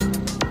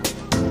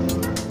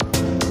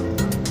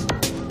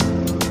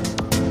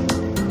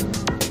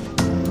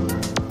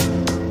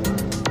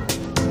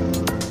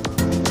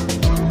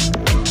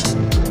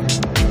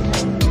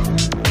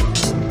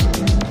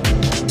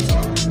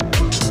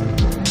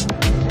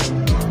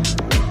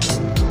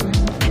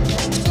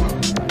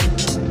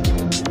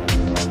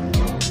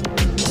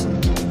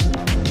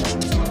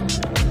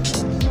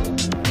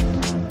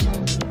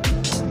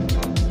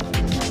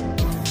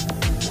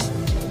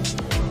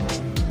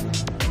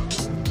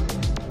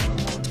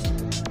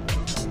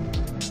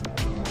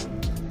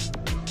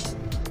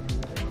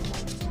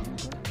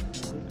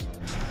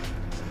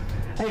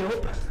Hey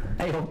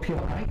up, you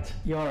alright?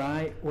 You're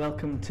alright.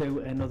 Welcome to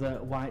another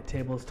White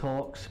Tables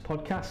Talks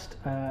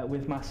podcast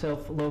with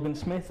myself, Logan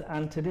Smith,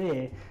 and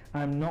today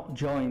I'm not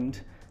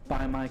joined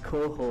by my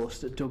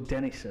co-host, Doug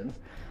Dennison.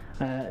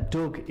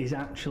 Doug is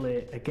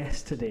actually a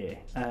guest today.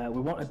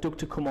 We wanted Doug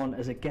to come on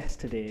as a guest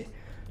today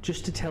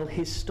just to tell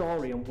his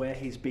story and where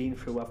he's been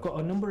through. I've got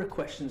a number of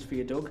questions for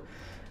you, Doug,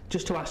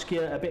 just to ask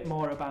you a bit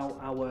more about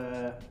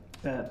our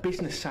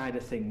business side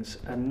of things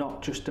and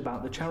not just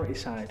about the charity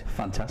side.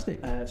 Fantastic.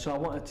 So I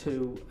wanted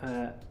to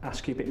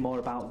ask you a bit more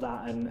about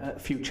that and a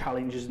few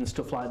challenges and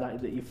stuff like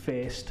that you've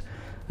faced.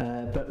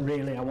 But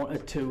really I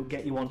wanted to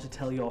get you on to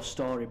tell your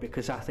story,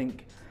 because I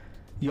think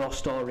your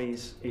story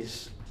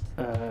is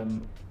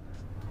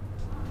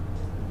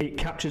it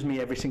captures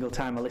me every single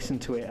time I listen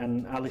to it,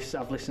 and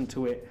I've listened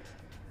to it,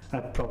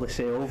 I'd probably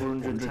say over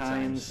 100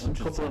 times, a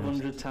couple of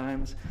hundred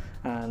times,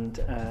 and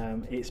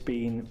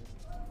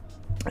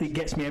it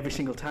gets me every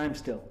single time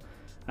still.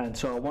 And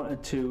so I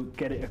wanted to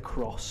get it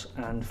across,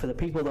 and for the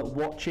people that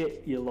watch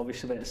it, you'll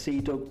obviously be able to see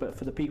Doug, but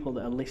for the people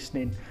that are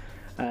listening,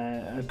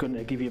 I'm going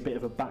to give you a bit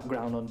of a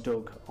background on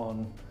Doug,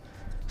 on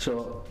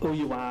so who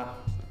you are,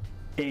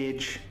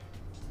 age,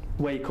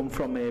 where you come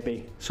from,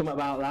 maybe something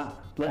about that.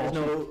 Let us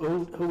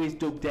know who is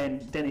Doug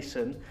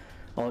Dennison,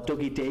 or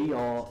Dougie D,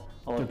 or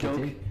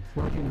Doug. D.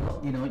 Well,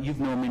 you know,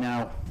 you've known me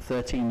now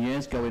 13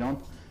 years going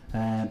on.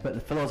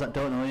 But for those that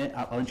don't know it,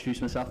 I'll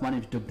introduce myself. My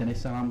name is Doug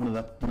Dennison. I'm one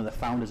of the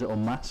founders at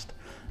Unmasked.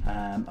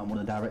 I'm one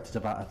of the directors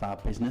of our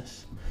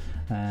business.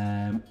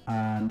 And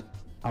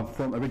I'm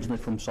originally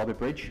from Sorbet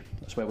Bridge.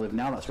 That's where we live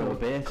now. That's where we're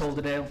based.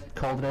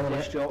 Calderdale,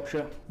 West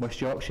Yorkshire.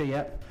 West Yorkshire,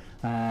 yep.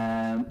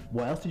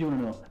 What else did you want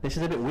to know? This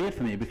is a bit weird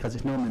for me because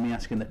it's normally me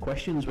asking the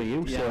questions with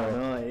you. Yeah, so I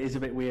know, it is a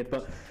bit weird,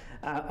 but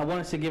I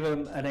wanted to give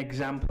him an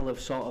example of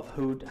sort of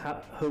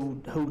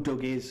who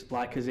Doug is,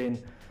 like, as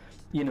in,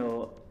 you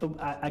know,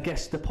 I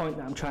guess the point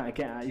that I'm trying to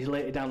get at is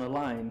later down the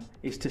line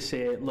is to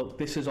say, look,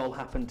 this has all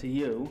happened to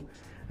you,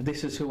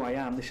 this is who I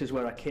am, this is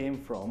where I came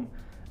from,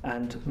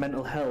 and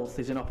mental health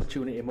is an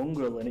opportunity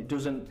mongrel, and it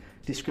doesn't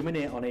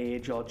discriminate on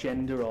age or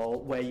gender or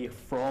where you're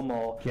from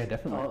or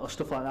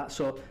stuff like that.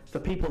 So for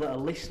people that are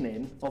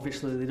listening,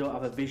 obviously they don't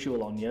have a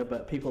visual on you,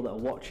 but people that are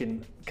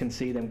watching can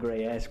see them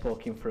grey hairs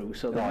poking through,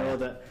 so they know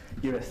that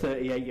you're a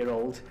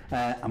 38-year-old.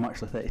 I'm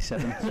actually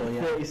 37. So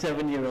yeah.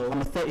 37-year-old.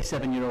 I'm a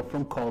 37-year-old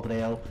from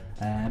Calderdale,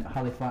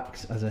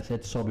 Halifax, as I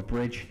said, Sorbet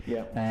Bridge.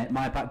 Yeah.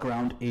 My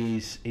background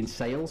is in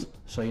sales,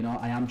 so you know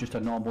I am just a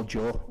normal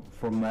Joe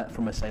from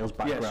a sales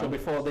background. Yeah. So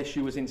before this,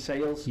 you was in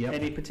sales. Yep.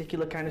 Any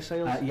particular kind of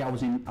sales? Yeah, I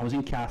was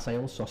in car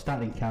sales. So I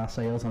started in car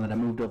sales, and then I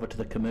moved over to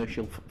the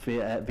commercial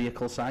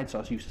vehicle side. So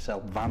I used to sell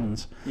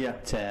vans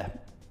to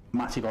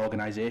massive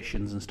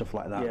organisations and stuff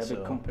like that. Yeah,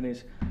 big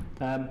companies.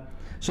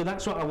 So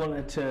that's what I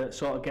wanted to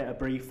sort of get a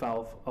brief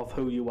of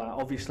who you are.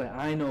 Obviously,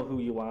 I know who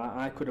you are.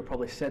 I could have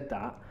probably said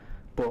that,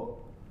 but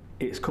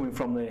it's coming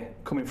from you.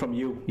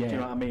 Yeah. Do you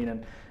know what I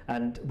mean?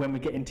 And when we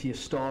get into your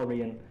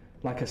story, and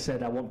like I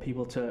said, I want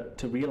people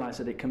to realise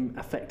that it can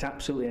affect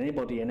absolutely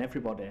anybody and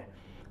everybody.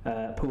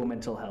 Poor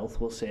mental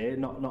health, we'll say,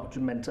 not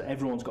just mental.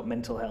 Everyone's got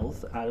mental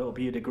health. I hope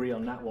you'd agree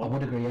on that one. I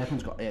would agree.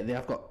 Everyone's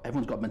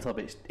got mental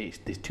health,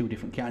 but there's two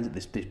different kinds.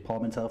 There's poor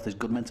mental health. There's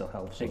good mental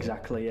health. So.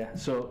 Exactly, yeah.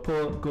 So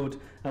poor, good,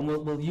 and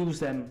we'll use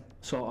them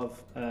sort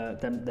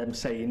of them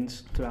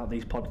sayings throughout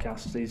these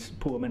podcasts. Is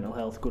poor mental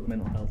health, good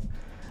mental health,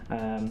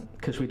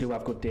 because we do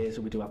have good days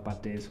and we do have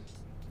bad days.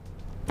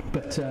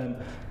 But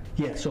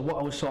yeah. So what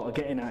I was sort of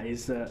getting at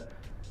is that,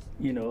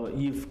 you know,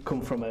 you've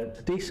come from a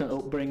decent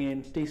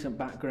upbringing, decent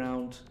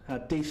background,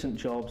 had decent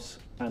jobs,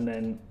 and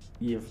then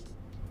you've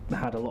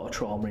had a lot of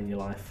trauma in your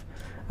life.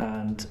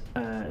 And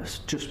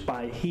just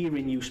by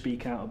hearing you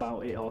speak out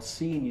about it or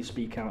seeing you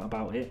speak out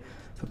about it,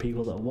 for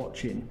people that are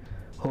watching,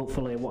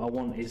 hopefully what I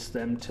want is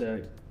them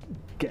to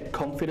get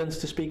confidence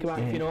to speak about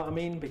it, if you know what I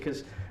mean,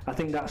 because I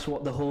think that's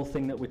what the whole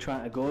thing that we're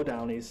trying to go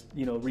down is,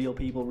 you know, real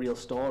people, real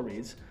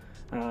stories.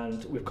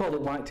 And we've called it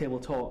White Table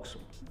Talks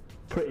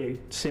pretty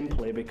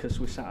simply because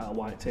we sat at a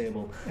white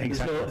table.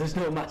 Exactly. There's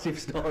no massive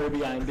story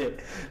behind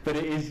it, but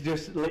it is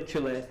just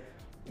literally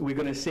we're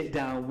going to sit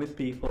down with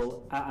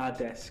people at our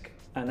desk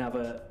and have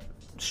a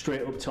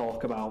straight up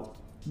talk about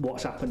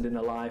what's happened in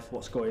their life,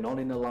 what's going on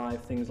in their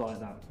life, things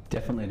like that.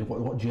 Definitely,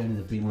 what journey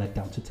they've been led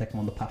down to take them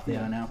on the path they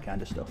are now,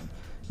 kind of stuff.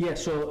 Yeah,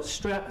 so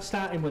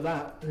starting with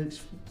that,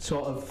 it's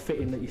sort of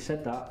fitting that you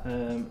said that,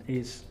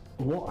 is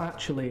what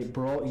actually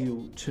brought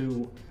you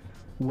to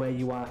where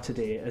you are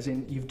today, as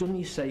in you've done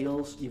your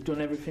sales, you've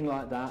done everything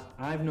like that.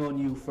 I've known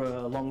you for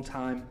a long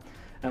time,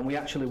 and we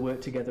actually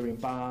work together in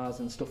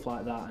bars and stuff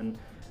like that, and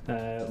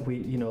we,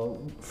 you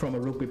know, from a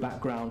rugby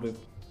background,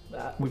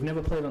 we've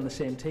never played on the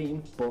same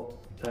team, but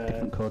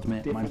different codes,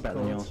 mate. Mine's better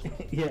than yours.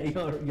 Yeah,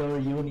 you're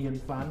a Union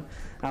fan.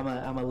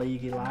 I'm a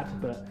leaguey lad,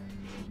 but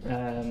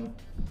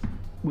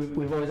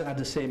we've always had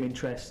the same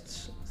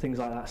interests, things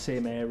like that,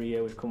 same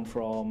area we've come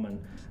from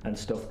and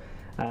stuff.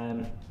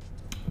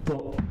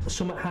 But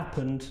something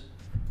happened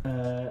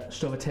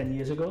just over 10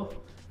 years ago.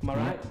 Am I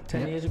right?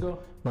 10 years ago?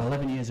 Well,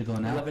 11 years ago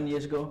now. 11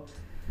 years ago.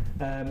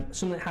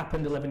 Something that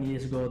happened 11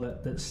 years ago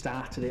that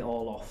started it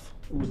all off.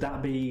 Would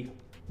that be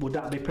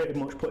pretty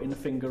much putting the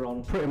finger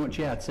on? Pretty much,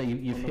 yeah. I'd say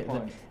you've hit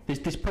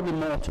there's probably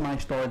more to my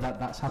story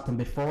that's happened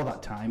before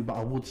that time, but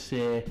I would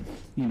say,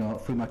 you know,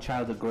 through my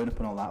childhood growing up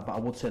and all that, but I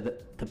would say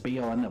that the be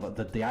all and end of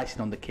it, the icing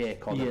on the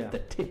cake, or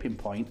the tipping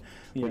point,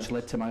 which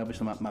led to my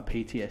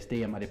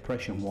PTSD and my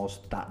depression, was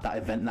that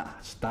event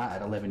that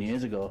started 11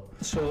 years ago.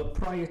 So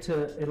prior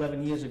to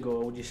 11 years ago,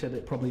 would you say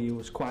that probably you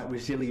was quite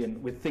resilient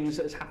with things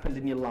that has happened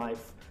in your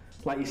life?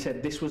 Like you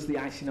said, this was the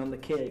icing on the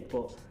cake,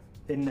 but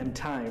in them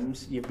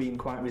times you've been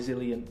quite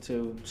resilient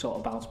to sort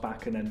of bounce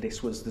back, and then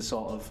this was the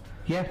sort of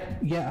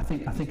I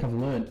think I've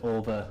learned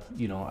over,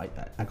 you know,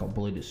 I got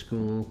bullied at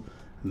school,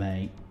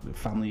 my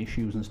family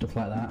issues and stuff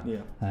like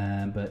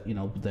that, but you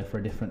know, they're for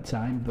a different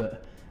time,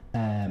 but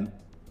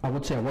I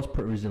would say I was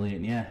pretty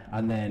resilient,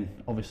 and then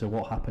obviously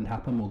what happened,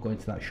 we'll go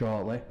into that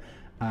shortly,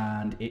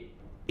 and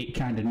it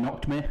kind of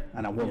knocked me,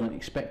 and I wasn't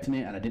expecting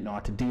it, and I didn't know how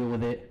to deal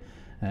with it,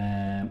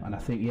 and I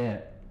think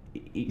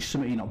it's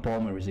something you're not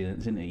born with,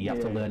 resilience, isn't it? You have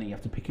to learn it, you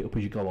have to pick it up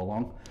as you go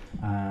along,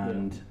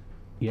 and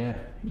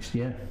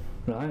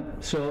Right.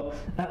 So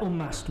at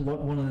Unmasked,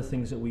 one of the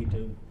things that we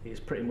do is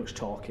pretty much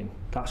talking.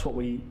 That's what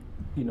we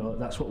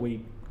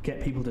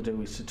get people to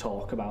do, is to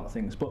talk about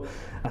things. But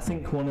I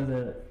think one of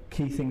the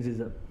key things is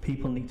that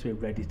people need to be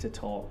ready to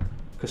talk,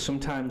 because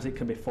sometimes it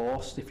can be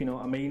forced, if you know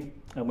what I mean.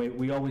 And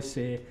we always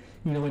say,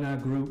 you know, in our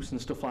groups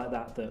and stuff like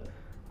that,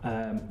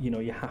 you know,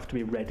 you have to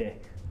be ready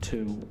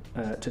to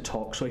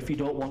talk. So if you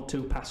don't want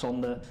to, we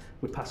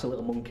pass a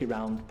little monkey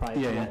round prior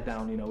to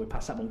lockdown, you know, we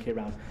pass that monkey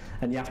around,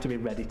 and you have to be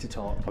ready to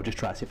talk. I'll just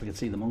try to see if we can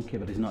see the monkey,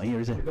 but he's not here,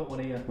 is he? We've got one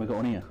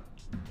here.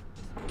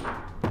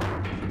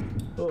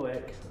 Oh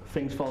heck,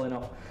 things falling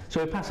off.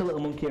 So we pass a little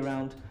monkey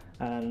around,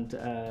 and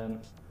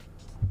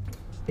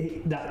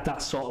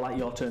that's sort of like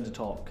your turn to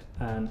talk.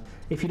 And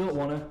if you don't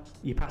want to,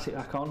 you pass it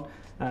back on.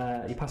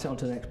 You pass it on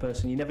to the next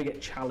person. You never get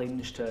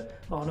challenged to,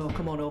 oh no,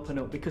 come on, open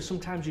up, because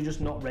sometimes you're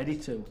just not ready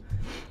to.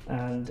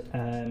 And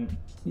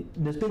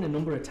there's been a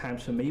number of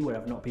times for me where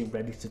I've not been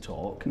ready to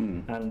talk,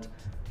 and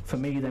for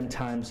me them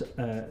times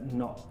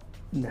not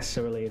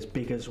necessarily as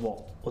big as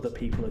what other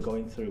people are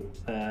going through.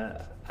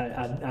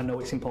 I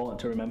know it's important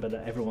to remember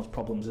that everyone's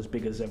problem's as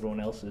big as everyone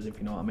else's, if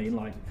you know what I mean.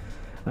 Like,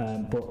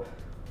 but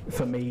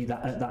for me,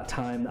 that at that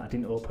time that I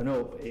didn't open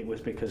up, it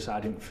was because I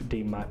didn't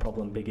deem my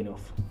problem big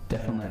enough.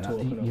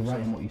 Definitely, you're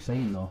right in what you're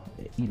saying though.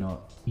 You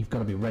know, you've got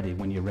to be ready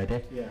when you're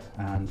ready. Yeah.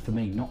 And for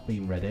me, not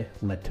being ready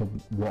led to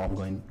what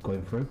I'm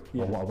going through,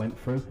 or what I went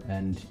through.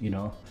 And you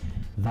know,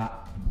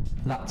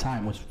 that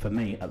time was, for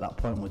me at that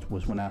point,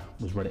 was when I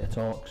was ready to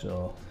talk.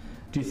 So.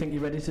 Do you think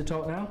you're ready to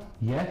talk now?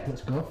 Yeah,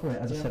 let's go for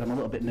it. As I said, I'm a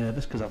little bit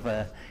nervous because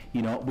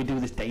you know, we do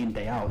this day in,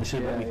 day out. This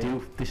is what we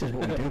do. This is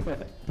what we do.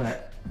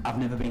 But I've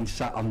never been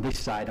sat on this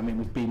side. I mean,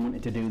 we've been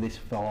wanting to do this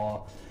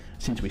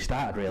since we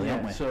started, really,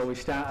 haven't we? So we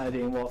started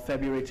in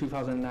February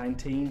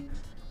 2019,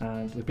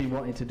 and we've been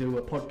wanting to do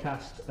a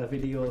podcast, a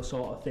video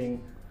sort of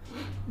thing,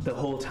 the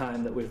whole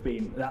time that we've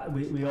been.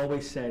 We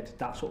always said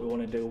that's what we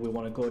want to do. We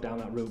want to go down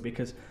that route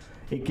because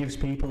it gives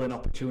people an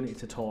opportunity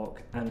to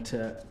talk and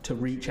to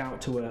reach out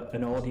to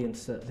an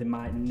audience that they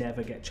might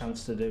never get a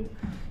chance to do.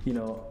 You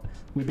know,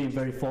 we've been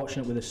very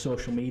fortunate with the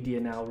social media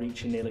now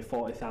reaching nearly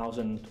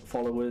 40,000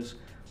 followers.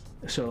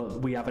 So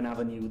we have an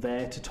avenue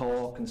there to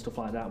talk and stuff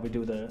like that. We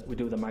do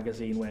the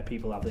magazine where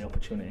people have the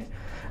opportunity,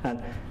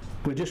 and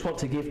we just want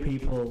to give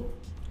people,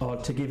 or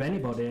to give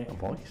anybody,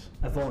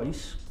 a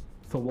voice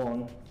for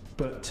one,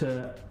 but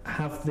to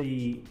have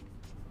the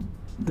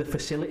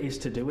facilities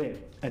to do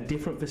it, and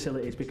different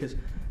facilities, because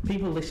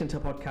people listen to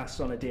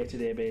podcasts on a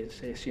day-to-day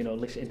basis, you know,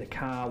 listen in the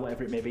car,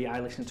 whatever it may be. I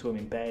listen to them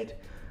in bed,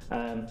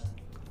 and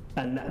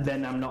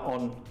then I'm not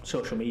on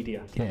social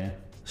media. Yeah.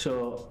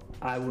 So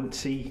I wouldn't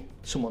see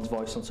someone's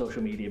voice on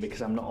social media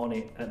because I'm not on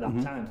it at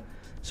that time.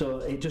 So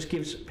it just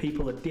gives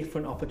people a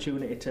different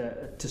opportunity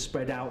to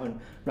spread out, and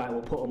right,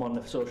 we'll put them on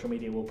the social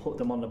media, we'll put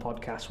them on the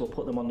podcast, we'll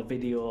put them on the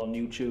video on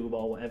YouTube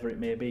or whatever it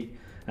may be,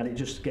 and it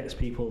just gets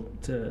people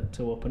to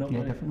open up.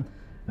 Yeah,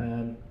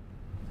 definitely.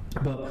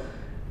 But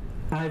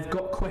I've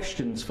got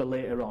questions for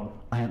later on.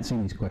 I haven't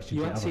seen these questions.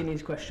 You haven't seen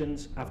these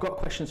questions? I've got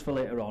questions for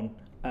later on,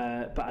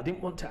 but I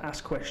didn't want to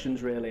ask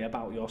questions really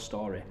about your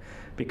story,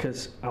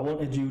 because I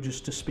wanted you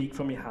just to speak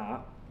from your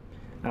heart,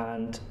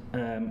 and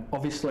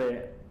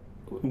obviously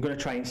I'm going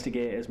to try and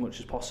instigate it as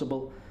much as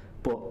possible,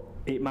 but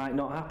it might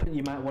not happen.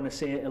 You might want to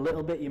say it a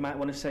little bit, you might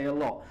want to say a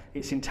lot.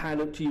 It's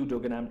entirely up to you,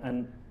 Doug,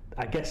 and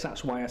I guess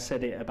that's why I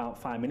said it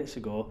about 5 minutes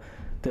ago,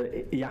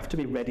 that you have to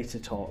be ready to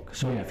talk.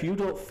 So if you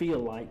don't feel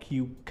like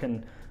you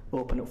can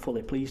open up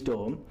fully, please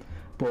don't.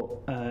 But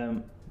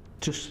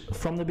just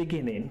from the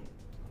beginning,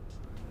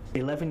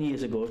 11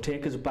 years ago,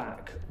 take us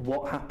back.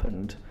 What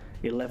happened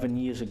 11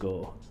 years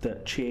ago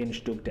that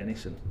changed Doug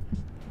Dennison?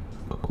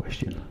 Good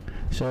question.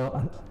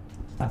 So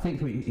I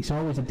think it's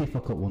always a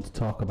difficult one to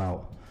talk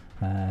about.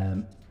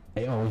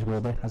 It always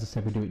will be. As I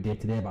said, we do it day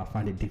to day, but I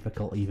find it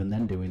difficult even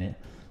then doing it.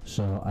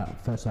 So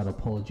first I'd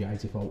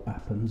apologise if all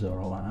happens or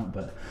all that,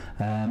 but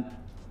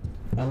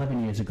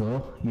 11 years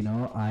ago, you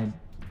know, I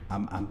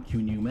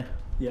you knew me,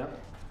 Yeah.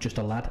 just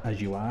a lad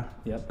as you are,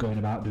 Yep. going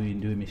about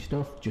doing my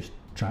stuff, just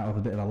trying to have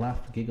a bit of a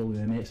laugh, giggle with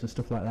my mates and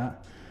stuff like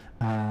that.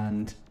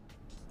 And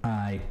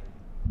I,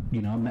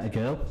 met a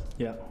girl,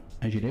 Yeah.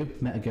 as you do,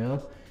 met a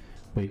girl.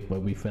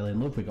 We fell in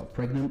love, we got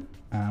pregnant,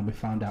 and we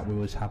found out we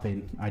was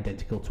having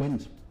identical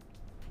twins.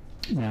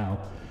 Now,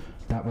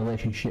 that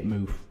relationship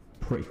moved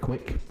pretty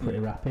quick, pretty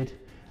rapid,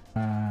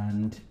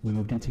 and we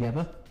moved in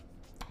together.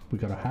 We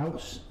got a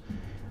house,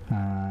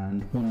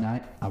 and one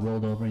night I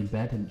rolled over in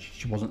bed and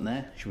she wasn't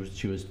there.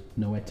 She was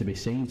nowhere to be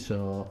seen,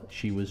 so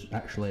she was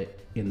actually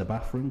in the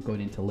bathroom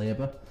going into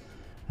labour.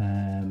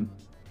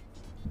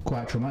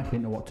 Quite traumatic,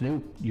 didn't know what to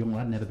do. Young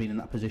lad, never been in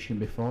that position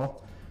before,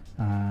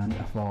 and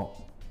I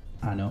thought,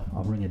 I know,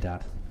 I'll ring her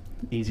dad.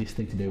 Easiest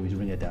thing to do is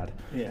ring her dad.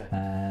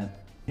 Yeah.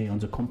 He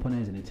owns a company,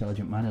 he's an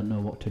intelligent man, he'll know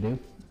what to do.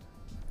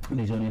 And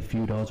he's only a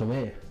few doors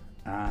away.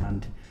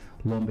 And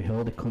lo and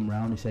behold, he come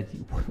round, he said,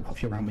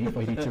 what's you around me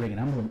for? You need to ring an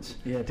ambulance.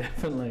 Yeah,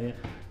 definitely. Yeah.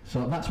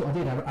 So that's what I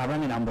did. I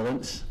rang an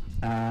ambulance,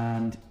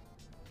 and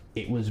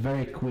it was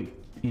very quick,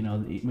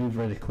 it moved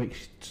really quick,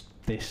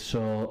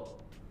 so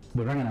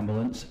we rang an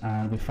ambulance,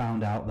 and we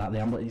found out that the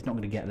ambulance is not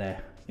going to get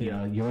there.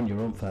 Yeah. You're on your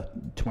own for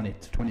 20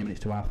 minutes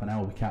to half an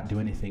hour, we can't do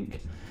anything.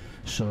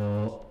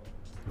 So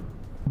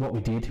what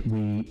we did,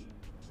 we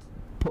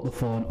put the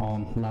phone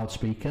on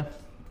loudspeaker,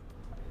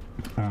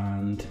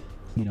 and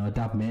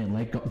Dad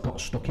mainly got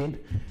stuck in,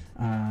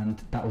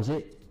 and that was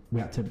it.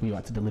 We had to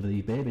deliver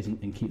these babies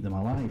and keep them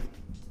alive,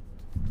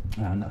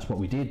 and that's what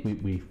we did.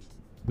 We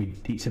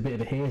it's a bit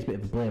of a haze, bit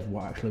of a blur of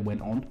what actually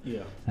went on.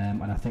 Yeah.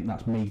 And I think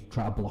that's me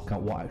trying to block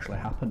out what actually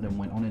happened and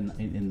went on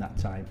in that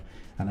time.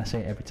 And I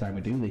say it every time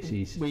we do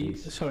this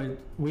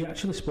we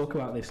actually spoke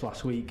about this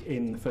last week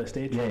in first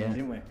aid training,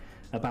 didn't we?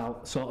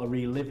 About sort of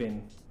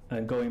reliving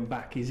and going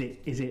back. Is it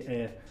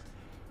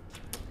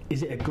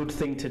a good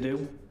thing to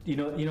do? You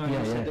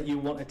said that you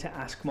wanted to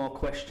ask more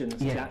questions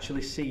to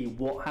actually see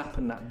what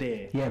happened that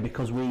day. Yeah,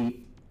 because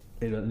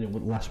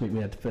last week we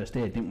had first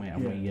aid, didn't we?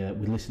 And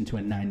we listened to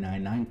a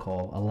 999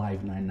 call, a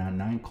live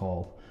 999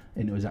 call,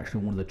 and it was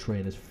actually one of the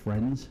trainer's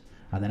friends.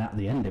 And then at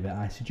the end of it,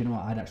 I said,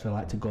 I'd actually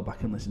like to go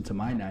back and listen to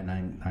my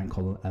 999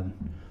 call and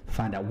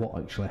find out what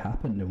actually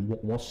happened and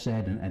what was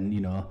said, and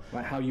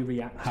like how you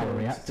react,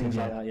 things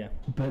like that. Yeah.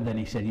 But then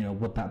he said,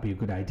 would that be a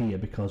good idea?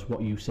 Because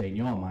what you say in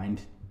your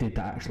mind, did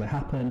that actually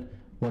happen?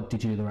 What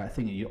did you do the right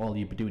thing? All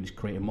you'd be doing is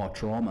creating more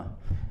trauma.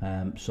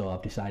 So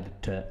I've decided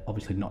to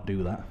obviously not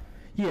do that.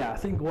 Yeah, I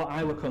think what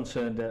I were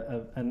concerned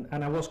and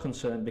I was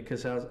concerned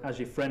because as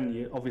your friend,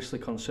 you're obviously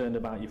concerned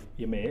about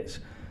your mates.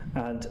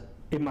 And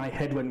in my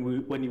head,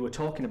 when you were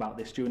talking about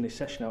this during this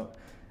session,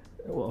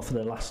 for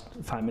the last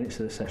 5 minutes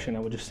of the session, I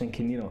was just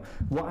thinking,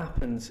 what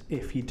happens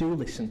if you do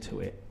listen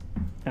to it,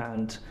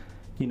 and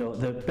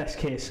the best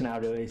case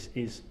scenario is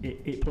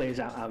it plays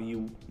out how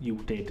you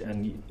did,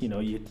 and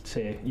you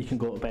say you can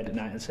go to bed at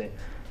night and say,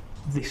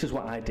 this is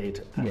what I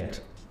did, and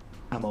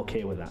I'm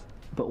okay with that.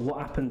 But what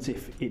happens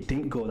if it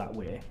didn't go that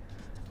way,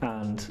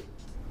 and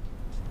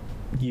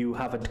you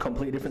have a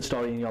completely different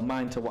story in your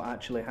mind to what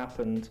actually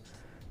happened?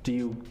 Do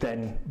you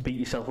then beat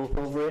yourself up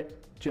over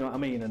it? Do you know what I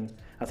mean? And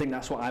I think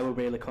that's what I were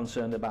really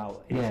concerned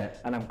about.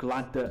 And I'm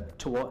glad that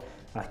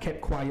I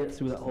kept quiet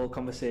through that whole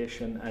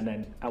conversation, and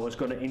then I was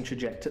going to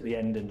interject at the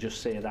end and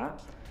just say that.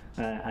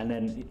 And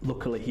then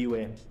luckily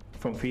Huey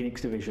from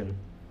Phoenix Division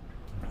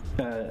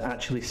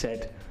actually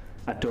said,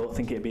 I don't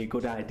think it'd be a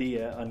good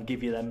idea, and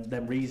give you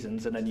them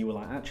reasons, and then you were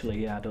like,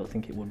 actually, I don't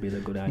think it would be the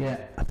good idea.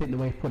 Yeah, I think the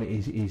way to put it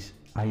is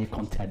are you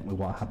content with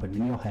what happened?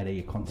 In your head, are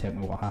you content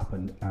with what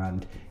happened?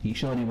 And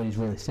it's only when he's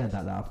really said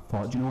that I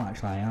thought, what,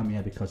 actually I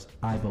am, because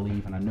I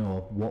believe and I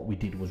know what we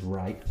did was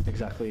right.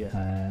 Exactly,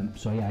 yeah.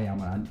 So I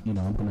am, and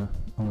I'm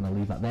gonna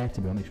leave that there,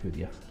 to be honest with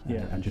you.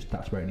 And just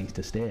that's where it needs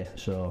to stay.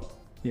 So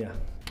yeah.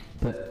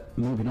 But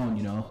moving on,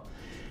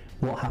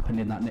 what happened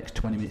in that next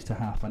 20 minutes to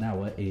half an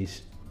hour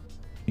is,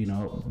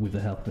 with the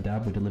help of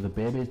Dad, we delivered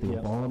babies, they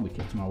were born, we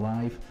kept them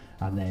alive,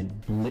 and then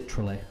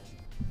literally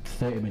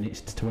 30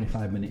 minutes to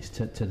 25 minutes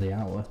to the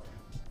hour,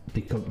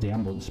 the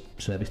ambulance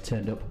service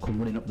turned up, come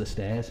running up the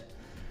stairs,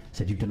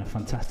 said, you've done a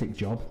fantastic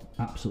job,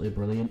 absolutely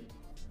brilliant,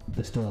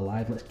 they're still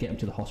alive, let's get them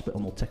to the hospital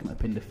and we'll take them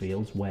to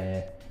Pinderfields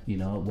where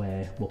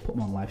we'll put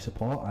them on life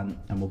support and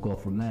we'll go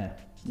from there.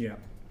 Yeah.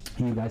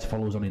 You guys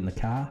follow us on in the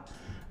car,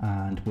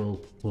 and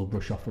we'll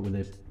brush off it with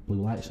the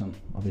blue lights on,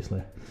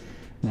 obviously.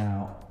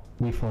 Now,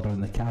 we followed on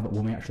in the car, but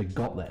when we actually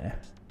got there,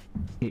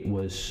 it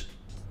was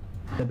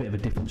a bit of a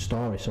different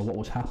story. So what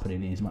was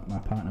happening is my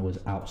partner was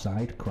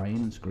outside crying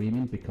and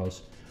screaming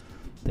because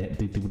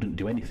they wouldn't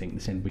do anything. They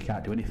said, we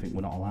can't do anything,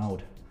 we're not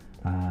allowed.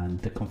 And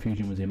the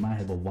confusion was in my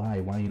head, well, why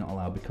are you not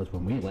allowed? Because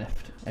when we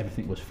left,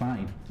 everything was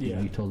fine.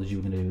 You told us you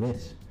were going to do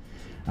this.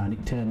 And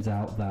it turns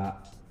out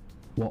that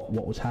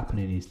what was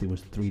happening is there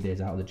was 3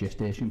 days out of the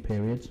gestation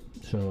periods,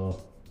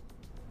 so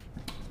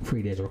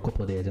 3 days or a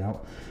couple of days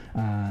out,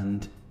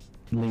 and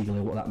legally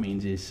what that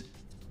means is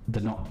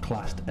they're not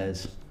classed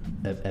as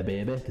a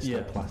baby, they're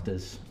still classed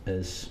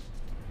as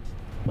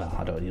well,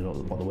 I don't know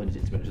what the word is,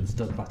 to be honest, it's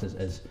still classed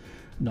as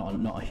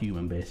not a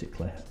human,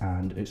 basically,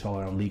 and it's all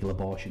around legal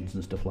abortions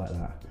and stuff like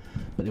that.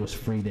 But there was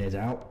 3 days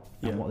out,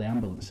 and what the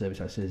ambulance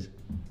service says,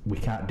 we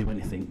can't do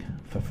anything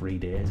for 3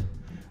 days,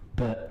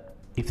 but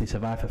if they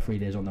survive for 3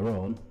 days on their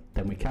own,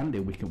 then we can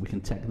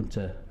take them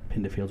to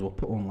Pinderfields, we'll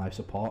put on life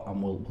support,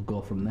 and we'll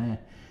go from there.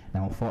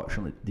 Now,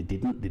 unfortunately, they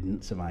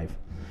didn't survive.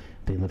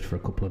 They lived for a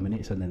couple of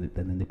minutes, and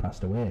then they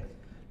passed away.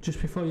 Just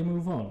before you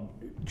move on,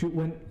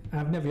 when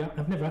I've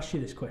never asked you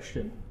this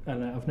question,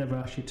 and I've never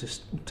asked you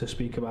to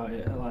speak about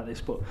it like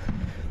this, but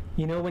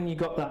you know, when you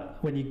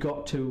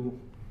got to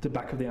the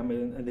back of the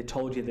ambulance and they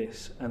told you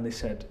this, and they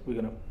said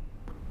we'll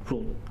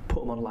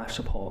put them on life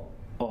support,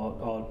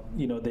 or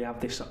you know, they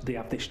have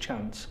this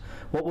chance.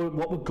 What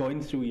were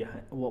going through your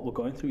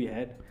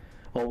head,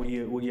 or were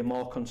you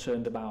more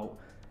concerned about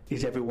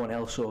is everyone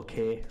else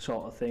okay,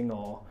 sort of thing,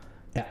 or?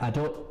 Yeah, I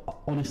don't.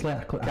 Honestly,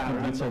 I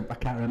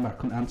can't remember. I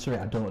couldn't answer it.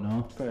 I don't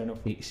know. Fair enough.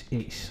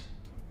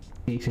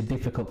 It's a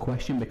difficult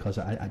question because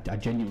I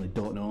genuinely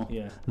don't know.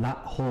 Yeah. That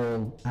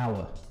whole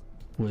hour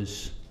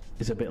was.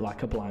 It's a bit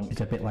like a blank. It's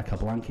a bit like a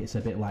blank. It's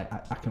a bit like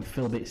I can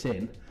fill bits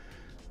in,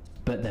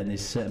 but then there's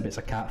certain bits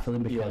I can't fill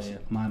in because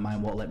my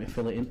mind won't let me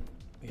fill it in.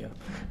 Yeah.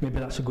 Maybe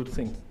that's a good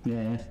thing.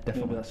 Yeah,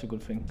 definitely. Maybe that's a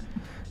good thing.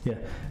 Yeah.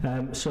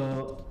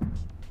 So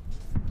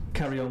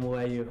carry on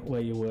where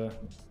you were.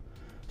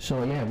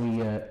 So yeah,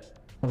 we.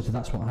 Obviously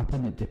that's what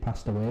happened. They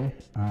passed away,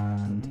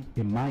 and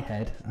in my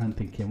head I'm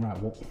thinking, right,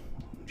 what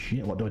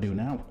do I do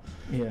now?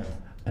 Yeah.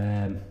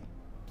 And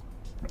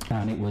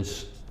it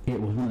was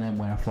one of them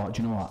where I thought,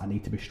 do you know what, I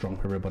need to be strong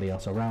for everybody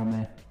else around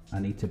me. I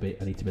need to be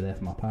there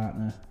for my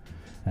partner.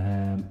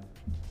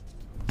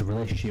 The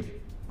relationship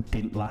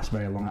didn't last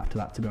very long after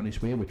that, to be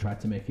honest with you. We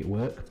tried to make it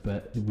work,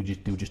 but there was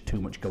just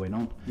too much going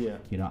on. Yeah.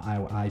 You know,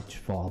 I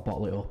just thought I'll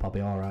bottle it up, I'll be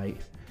all right.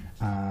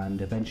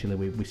 And eventually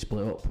we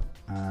split up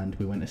and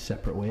we went our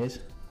separate ways.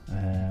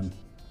 And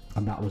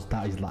that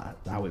is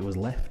like how it was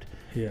left.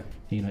 Yeah.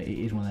 You know, it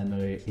is one of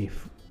them.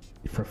 If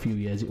for a few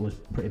years it was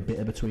pretty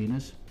bitter between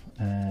us,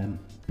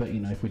 but you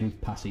know, if we do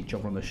pass each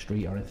other on the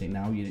street or anything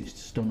now, it's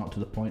still not to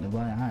the point of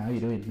like, hi, how you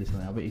doing? This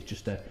and that. But it's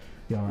just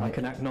you're all right. Like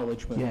an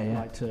acknowledgement.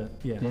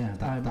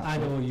 I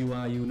know who you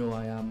are. You know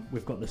I am.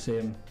 We've got the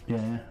same.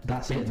 Yeah.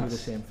 That's it. That's the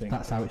same thing.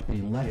 That's how it's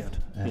been left.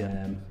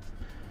 Yeah.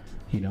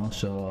 You know,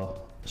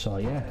 so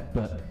yeah.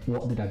 But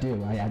what did I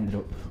do? I ended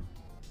up.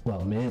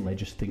 Well, mainly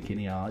just thinking,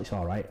 it's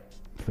all right,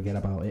 forget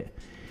about it,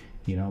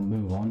 you know,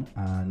 move on,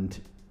 and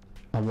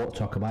I won't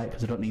talk about it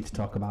because I don't need to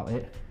talk about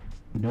it.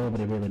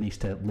 Nobody really needs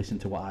to listen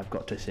to what I've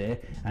got to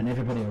say, and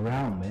everybody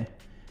around me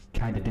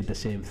kind of did the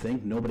same thing.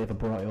 Nobody ever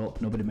brought it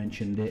up, nobody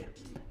mentioned it.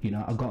 You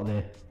know, I got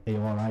the, are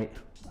you all right,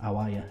 how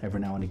are you,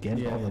 every now and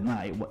again, but other than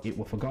that, it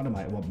was forgotten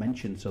about, it wasn't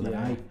mentioned, so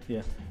then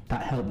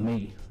that helped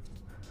me,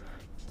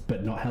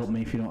 but not helped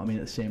me, if you know what I mean,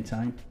 at the same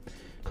time,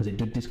 because it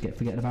did just get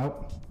forgotten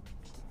about.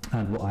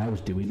 And what I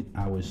was doing,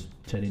 I was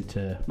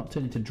not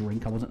turning to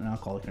drink, I wasn't an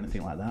alcoholic or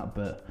anything like that,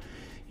 but,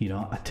 you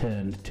know, I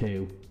turned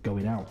to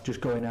going out.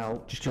 Just going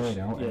out,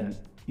 and,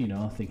 you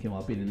know, thinking, well,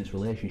 I've been in this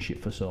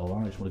relationship for so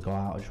long, I just want to go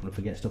out, I just want to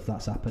forget stuff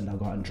that's happened, I'll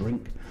go out and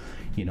drink,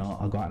 you know,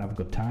 I'll go out and have a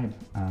good time,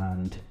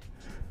 and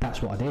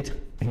that's what I did.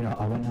 You know,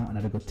 I went out and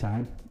had a good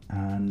time,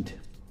 and,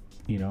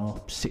 you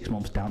know, 6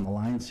 months down the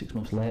line, 6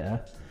 months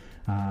later,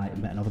 I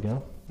met another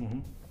girl,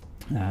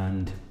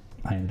 and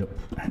I ended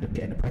up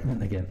getting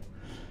pregnant again.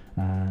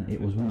 And it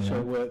was one of them. So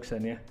it works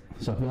then, yeah?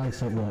 So it works,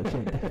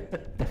 yeah,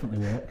 definitely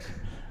works.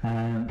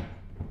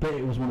 But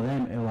it was one of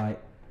them, it was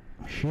like,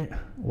 shit,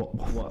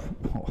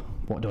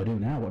 what do I do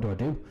now? What do I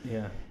do?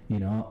 Yeah. You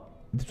know,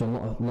 there's a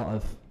lot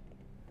of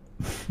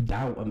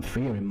doubt and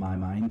fear in my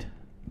mind,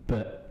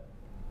 but,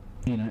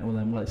 you know, well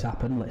then, it's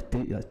happened, let's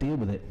deal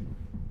with it.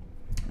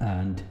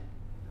 And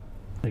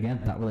again,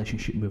 that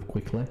relationship moved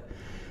quickly,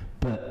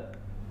 but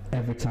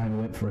every time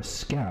we went for a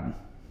scan,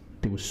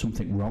 there was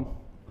something wrong.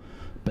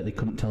 But they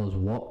couldn't tell us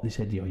what. They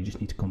said, you just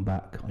need to come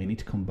back, or you need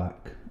to come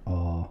back,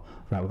 or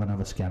right, we're going to have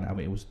a scan. I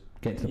mean, it was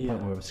getting to the point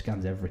where we have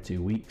scans every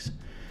 2 weeks.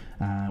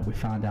 We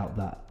found out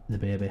that the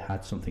baby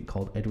had something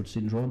called Edwards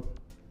syndrome.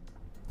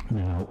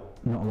 Now,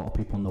 not a lot of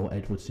people know what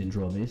Edwards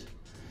syndrome is,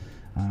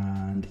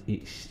 and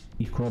it's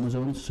your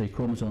chromosomes. So your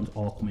chromosomes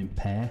all come in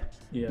pair.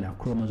 Yeah. Now,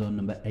 chromosome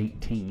number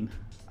 18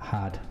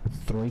 had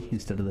 3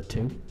 instead of the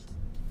 2.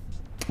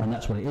 And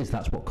that's what it is,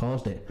 that's what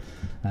caused it.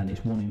 And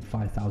it's 1 in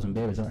 5,000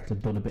 babies. I've actually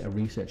done a bit of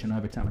research, and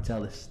every time I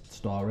tell this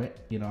story,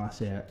 you know, I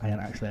say I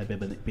haven't actually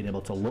been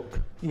able to look.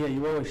 Yeah,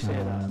 you always say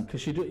that,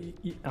 because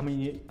I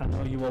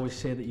know you always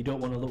say that you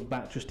don't want to look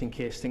back just in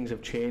case things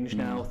have changed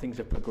now, things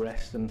have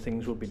progressed and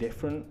things would be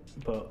different,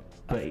 but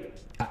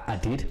I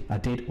did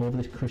over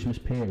this Christmas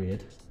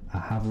period, I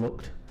have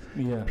looked,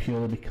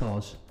 purely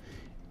because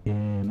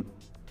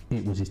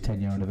it was his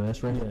 10-year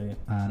anniversary,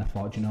 and I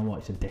thought, you know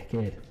what, it's a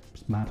decade,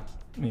 it's mad.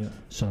 Yeah.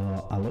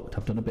 So I looked,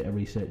 I've done a bit of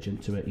research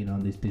into it, you know,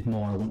 and there's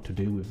more I want to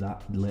do with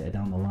that later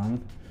down the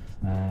line.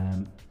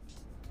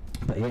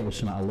 But yeah, it was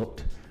something I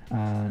looked,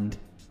 and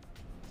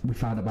we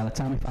found out, by the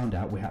time we found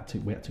out, we had to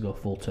go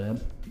full term.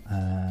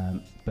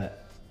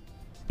 But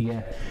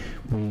Yeah,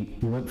 we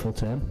went full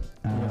term,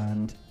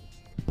 and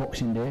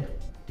Boxing Day,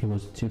 it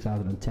was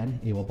 2010,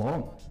 he was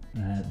born.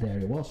 There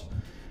he was,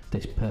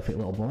 this perfect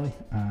little boy,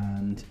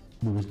 and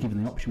we was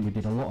given the option. We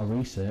did a lot of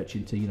research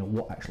into, you know,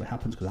 what actually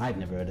happens, because I'd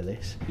never heard of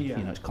this. Yeah.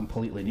 You know, it's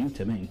completely new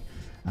to me.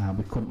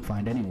 We couldn't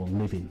find anyone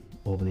living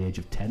over the age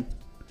of 10.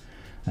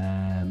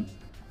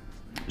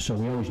 So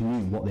we always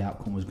knew what the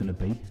outcome was going to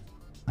be,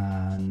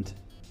 and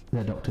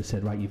the doctor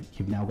said, right,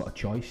 you've now got a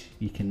choice.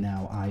 You can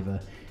now either,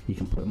 you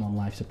can put him on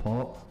life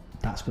support,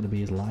 that's going to be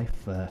his life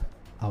for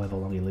however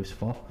long he lives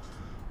for,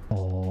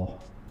 or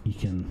you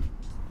can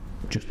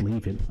just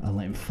leave him and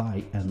let him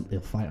fight, and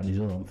he'll fight on his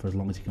own for as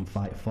long as he can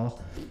fight for.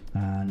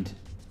 And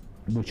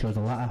we chose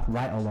the latter,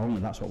 right or wrong,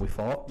 and that's what we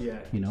thought. Yeah.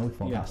 You know, we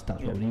thought that's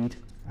what we need.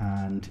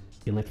 And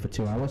he lived for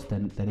 2 hours,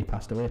 then he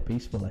passed away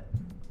peacefully.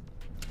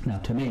 Now,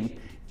 to me,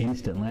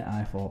 instantly,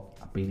 I thought,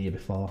 I've been here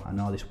before, I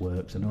know this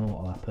works, I know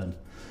what will happen.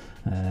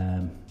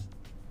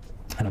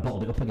 And I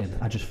bottled it up again.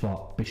 I just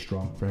thought, be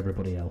strong for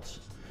everybody else.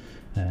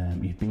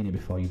 You've been here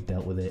before, you've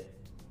dealt with it,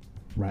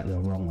 rightly or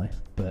wrongly,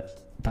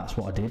 but that's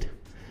what I did.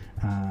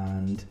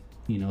 And,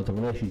 you know, the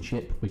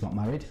relationship, we got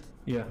married.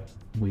 Yeah.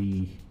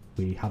 We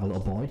have a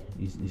little boy,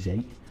 he's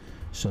 8.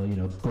 So, you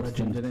know, good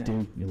Legend, things innit?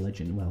 do, you're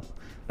legend, well,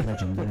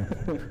 legend,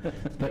 yeah.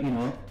 But, you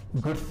know,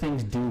 good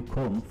things do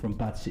come from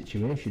bad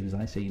situations.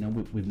 I say, you know,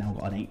 we've now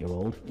got an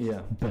 8-year-old,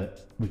 Yeah.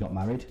 but we got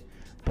married,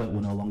 but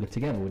we're no longer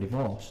together, we're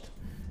divorced,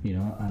 you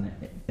know. And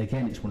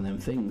again, it's one of them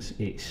things,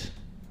 it's,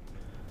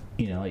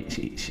 you know,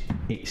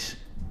 it's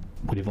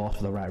we're divorced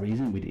for the right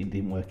reason, it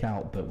didn't work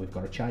out, but we've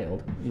got a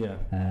child. Yeah.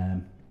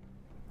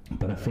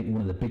 But I think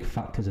one of the big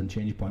factors and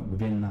change point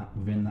within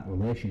that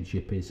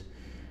relationship is,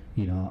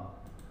 you know,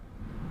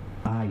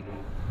 I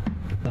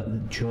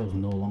chose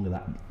no longer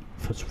that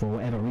for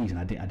whatever reason.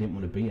 I didn't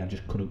want to be. I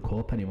just couldn't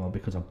cope anymore,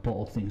 because I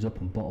bottled things up,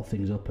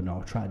 and I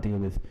would try to deal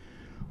with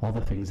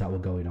other things that were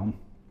going on.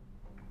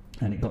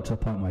 And it got to a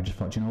point where I just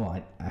thought, you know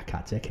what, I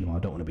can't take it anymore. I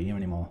don't want to be here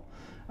anymore.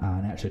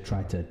 And I actually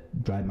tried to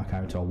drive my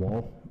car into a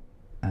wall.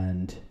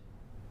 And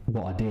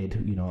what I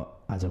did, you know,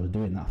 as I was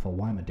doing that, I thought,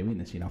 why am I doing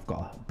this? You know, I've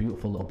got a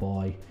beautiful little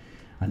boy.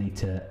 I need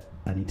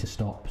to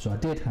stop. So I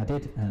did,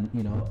 and,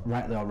 you know,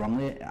 rightly or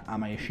wrongly,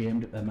 am I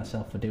ashamed of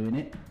myself for doing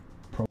it?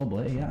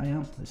 Probably, yeah, I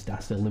am. I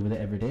still live with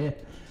it every day.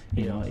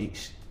 You know,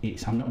 it's.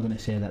 I'm not going to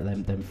say that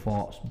them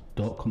thoughts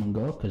don't come and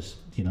go, because,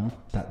 you know,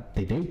 that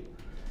they do,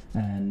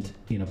 and,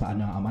 you know, but I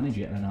know how to manage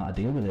it, and I know how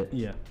to deal with it.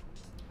 Yeah.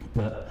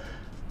 But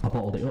I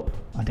bottled it up.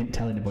 I didn't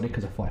tell anybody,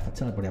 because I thought, if I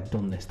tell everybody I've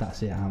done this,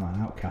 that's it. I'm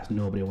an outcast.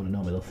 Nobody will want to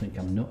know me. They'll think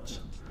I'm nuts.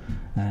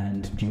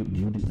 And you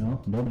didn't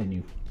know? Nobody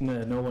knew.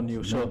 No one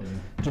knew. So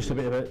just a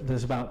bit of it.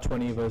 There's about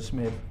 20 of us,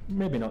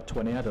 maybe not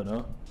 20, I don't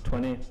know,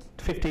 20,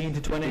 15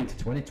 to 20. 15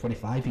 to 20,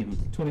 25 even.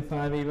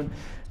 25 even.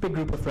 Big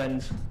group of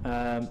friends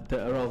that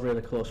are all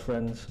really close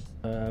friends.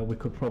 We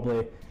could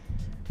probably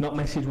not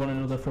message one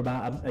another for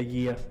about a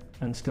year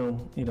and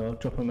still, you know,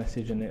 drop a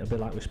message, and it'll be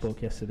like we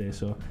spoke yesterday.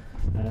 So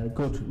we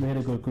had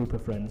a good group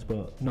of friends,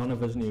 but none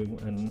of us knew.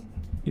 And,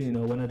 you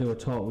know, when I do a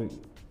talk,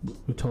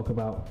 we talk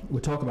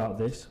about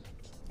this.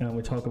 And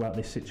we talk about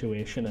this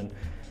situation, and,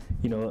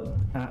 you know,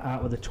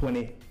 out of the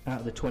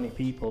 20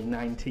 people,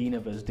 19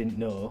 of us didn't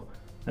know,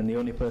 and the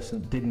only person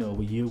that did know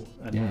were you,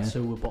 and that's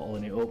who were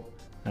bottling it up.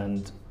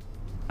 And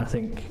I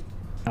think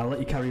I'll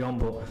let you carry on,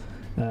 but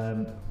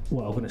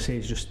what I'm going to say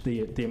is just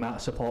the amount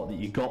of support that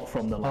you got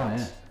from the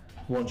lads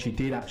once you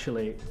did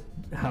actually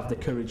have the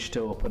courage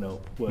to open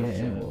up. Was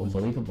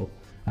unbelievable.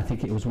 I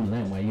think it was one of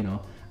them where, you know,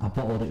 I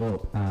bottled it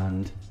up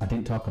and I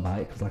didn't talk about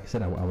it, because, like I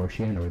said, I was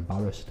ashamed or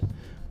embarrassed.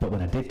 But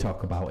when I did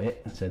talk about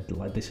it, I said,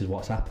 like, this is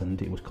what's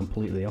happened, it was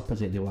completely the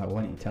opposite. They were like,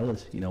 why didn't you tell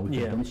us? You know, we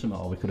could have done something,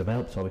 or we could have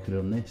helped, or we could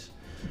have done this.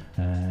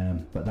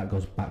 But that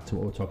goes back to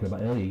what we were talking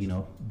about earlier. You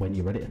know, when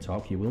you're ready to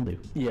talk, you will do.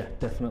 Yeah,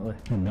 definitely.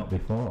 And not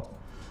before.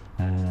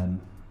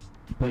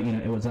 But, you know,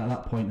 it was at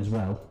that point as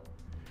well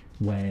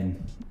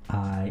when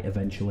I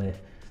eventually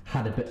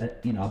had a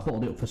bit, you know, I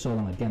bottled it up for so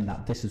long again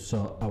that this is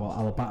so, I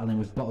was battling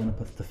with bottling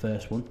up the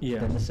first one,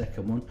 then the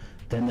second one,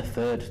 then the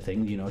third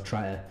thing, you know,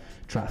 try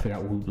to figure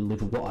out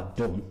live with what I'd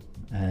done.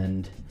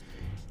 And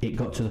it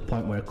got to the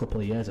point where a couple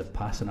of years had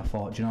passed, and I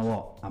thought, do you know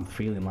what, I'm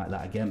feeling like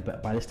that again.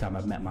 But by this time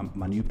I've met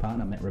my new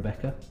partner, I met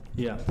Rebecca.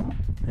 Yeah.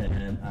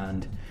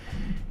 And,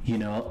 you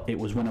know, it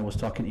was when I was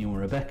talking to you and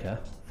Rebecca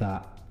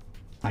that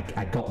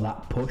I got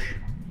that push.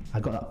 I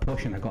got that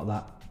push, and I got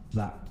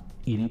that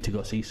you need to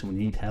go see someone,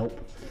 you need help.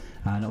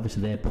 And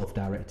obviously they're both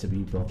directed,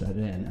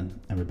 and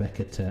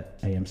Rebecca to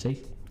AMC,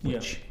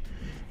 which,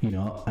 you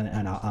know,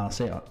 and I'll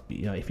say,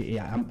 you know, if it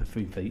hadn't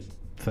been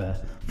for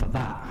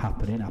that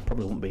happening, I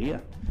probably wouldn't be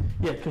here.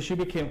 Yeah, because you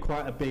became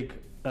quite a big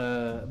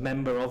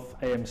member of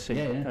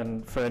AMC,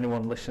 and for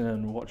anyone listening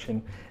and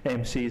watching,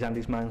 AMC is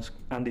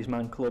Andy's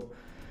Man Club.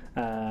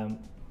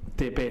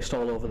 They're based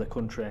all over the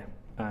country,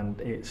 and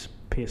it's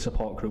peer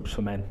support groups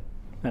for men,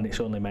 and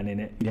it's only men in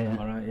it.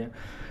 All right,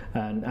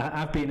 and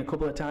I've been a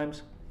couple of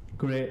times.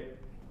 Great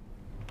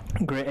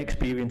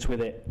experience with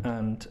it,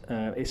 and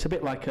it's a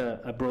bit like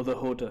a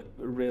brotherhood, a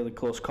really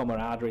close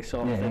camaraderie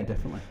sort of thing. Yeah,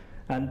 definitely.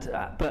 And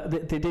but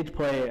they did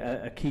play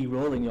a key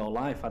role in your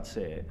life, I'd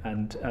say,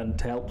 and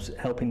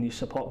helping you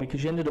support,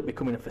 because you ended up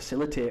becoming a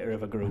facilitator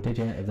of a group. Did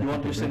you? You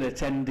weren't just an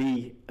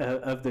attendee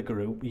of the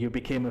group, you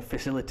became a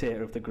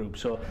facilitator of the group,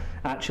 so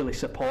actually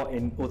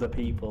supporting other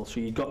people. So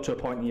you got to a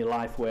point in your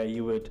life where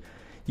you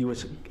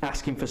was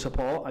asking for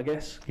support, I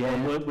guess,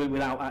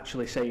 without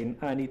actually saying,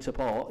 I need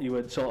support. You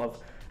were sort of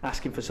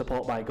asking for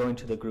support by going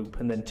to the group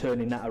and then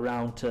turning that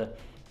around to,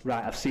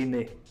 right,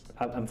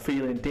 I'm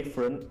feeling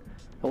different.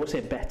 I won't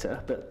say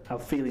better, but I'm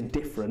feeling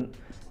different.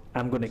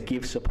 I'm going to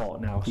give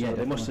support now. So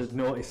they must have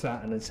noticed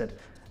that and then said,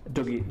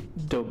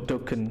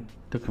 Doug can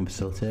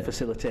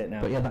facilitate now.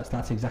 But yeah,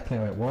 that's exactly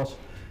how it was.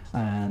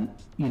 And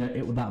you know,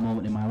 it was that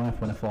moment in my life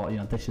when I thought, you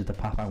know, this is the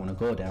path I want to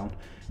go down.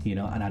 You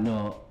know, and I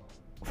know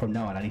from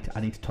now on I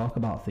need to talk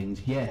about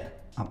things. Yeah,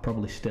 I'm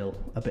probably still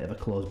a bit of a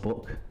closed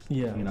book.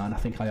 Yeah. You know, and I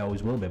think I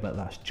always will be. But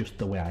that's just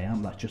the way I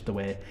am. That's just the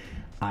way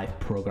I've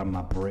programmed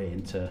my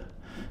brain to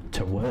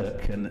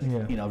work.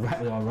 And you know,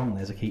 rightly or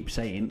wrongly, as I keep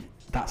saying,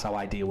 that's how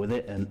I deal with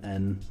it.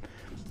 And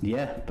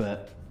yeah,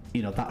 but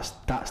you know, that's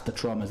the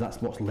traumas.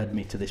 That's what's led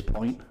me to this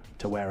point,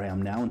 to where I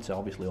am now, and to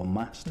obviously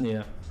Unmasked.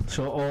 Yeah.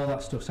 So all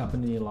that stuff's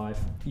happened in your life.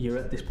 You're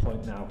at this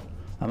point now.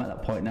 I'm at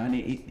that point now, and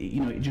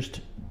it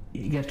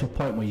gets to a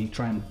point where you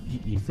try and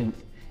you think,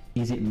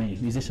 is it me?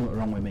 Is there something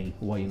wrong with me?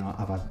 Well, you know,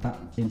 I've had that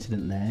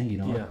incident there. You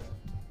know,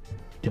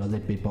 you know,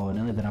 they'd be born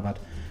early. Then I've had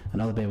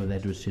another baby with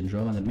Edwards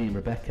syndrome, and then me and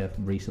Rebecca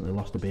recently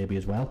lost a baby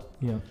as well.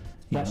 Yeah.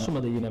 That's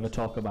something that you never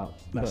talk about.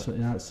 That's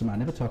something I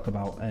never talk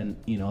about, and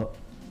you know,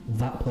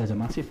 that plays a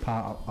massive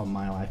part of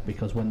my life,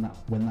 because when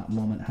that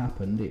moment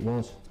happened, it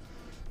was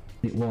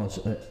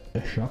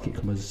a shock. It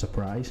came as a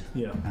surprise.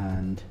 Yeah.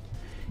 And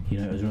you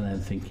know, it was one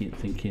of them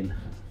thinking,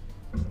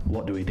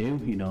 what do we do?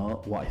 You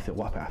know, what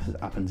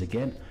happens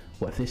again?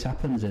 What if this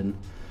happens? And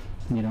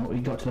you know, we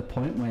got to the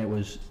point where it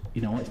was,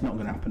 you know, it's not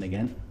going to happen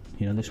again.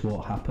 You know, this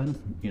won't happen.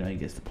 You know, it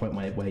gets to the point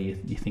where you're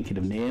thinking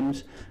of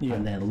names,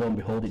 and then lo and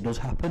behold, it does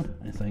happen.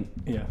 I think,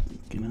 you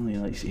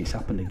know, it's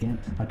happened again.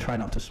 I try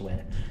not to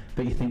swear,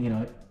 but you think, you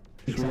know,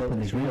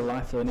 it's real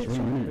life, though,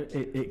 isn't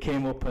it? It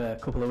came up a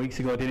couple of weeks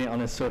ago, didn't it, on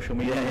a social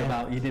media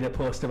about, you did a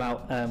post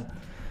about an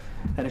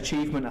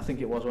achievement, I think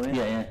it was, wasn't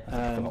it? Yeah.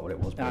 I forgot what it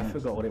was. I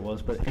forgot what it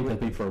was, but I think it had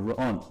been for a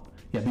run.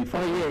 Yeah,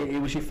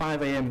 it was your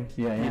 5 a.m.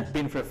 You'd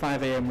been for a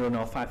 5 a.m. run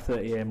or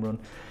 5:30 a.m. run.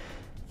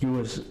 You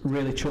was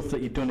really chuffed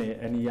that you'd done it,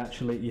 and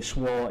you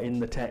swore in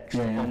the text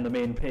on the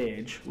main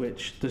page,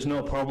 which there's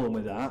no problem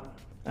with that.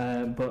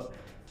 But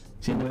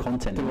it's in the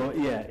content.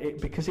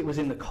 Because it was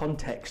in the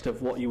context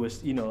of what you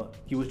was, you know,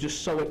 you was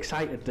just so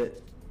excited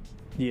that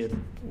you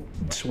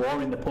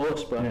swore in the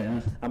post. But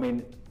I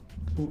mean,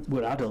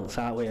 we're adults,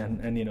 aren't we?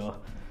 And you know,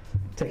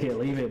 take it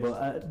or leave it.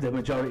 But the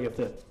majority of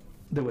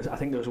I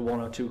think there was one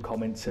or two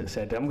comments that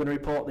said, I'm going to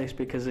report this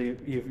because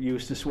you've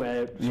used to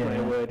swear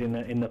a word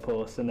in the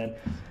post, and then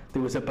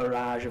there was a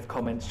barrage of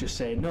comments just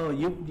saying, no,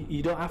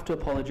 you don't have to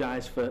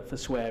apologise for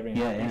swearing.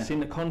 It's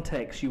in the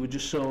context. You were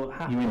just so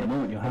happy, you're in the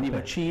moment, you're happy, and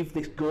you've achieved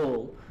this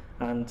goal,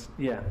 and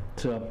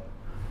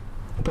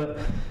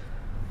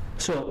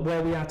so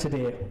where we are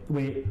today,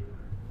 we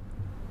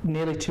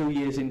nearly 2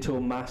 years into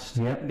Unmasked,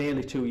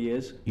 nearly 2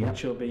 years,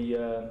 which will be.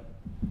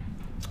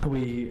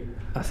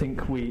 I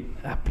think we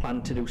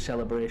planned to do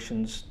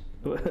celebrations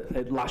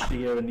last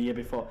year and the year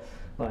before.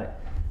 Like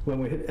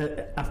when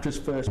after his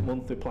first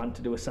month, we planned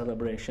to do a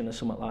celebration or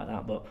something like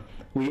that, but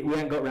we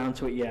ain't got round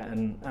to it yet.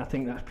 And I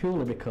think that's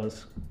purely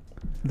because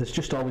there's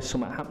just always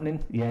something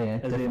happening. Yeah,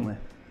 definitely.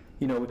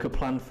 You know, we could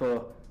plan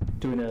for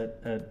doing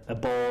a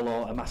ball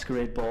or a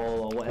masquerade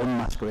ball or whatever.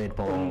 Unmasquerade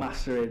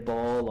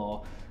ball,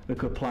 or we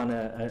could plan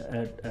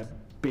a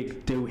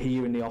big do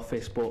here in the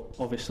office, but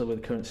obviously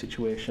with the current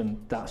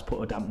situation that's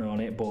put a dampener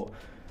on it. But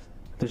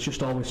there's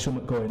just always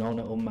something going on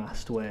at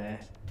Unmasked where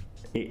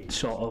it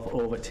sort of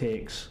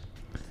overtakes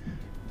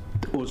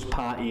us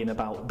partying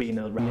about being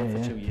around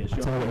for 2 years.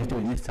 That's what I was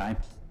doing this time.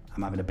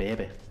 I'm having a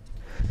baby.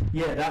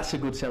 Yeah, that's a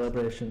good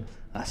celebration.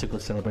 Are you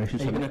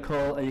going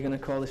to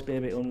call this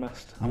baby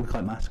Unmasked? I'm going to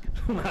call it Mask.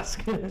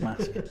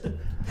 Mask.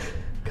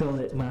 Call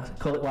it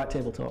White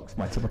Table Talks.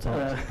 White Table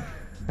Talks.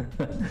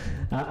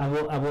 I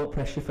won't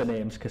press you for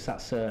names, because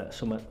that's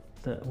something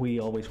that we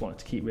always wanted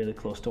to keep really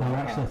close to. I was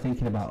actually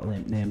thinking about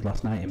names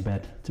last night in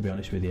bed, to be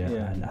honest with you,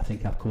 and I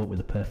think I've come up with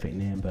the perfect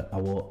name, but I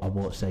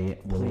won't say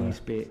it. Please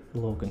be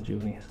Logan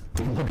Jr.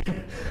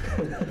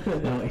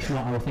 No, it's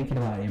not. I was thinking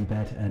about it in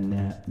bed, and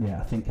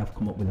I think I've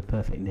come up with a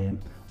perfect name.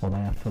 Although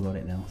I have forgot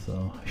it now,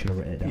 so I should have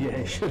written it down. Yeah,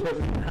 you should have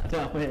written that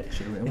down, mate.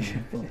 Should have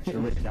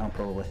written it down,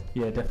 probably.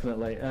 Yeah,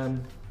 definitely.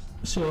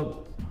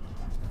 So,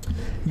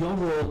 your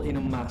role in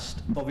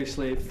Unmasked,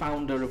 obviously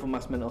founder of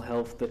Unmasked Mental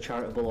Health, the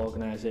charitable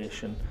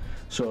organisation.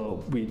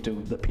 So we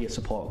do the peer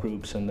support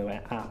groups and the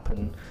app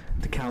and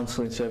the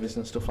counselling service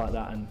and stuff like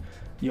that. And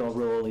your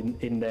role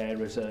in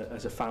there as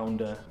a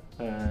founder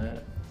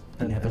and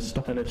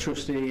a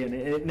trustee, and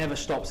it never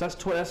stops. That's a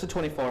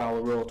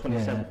 24-hour role,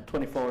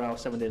 24 hour,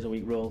 7 days a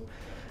week role.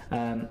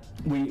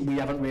 We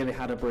haven't really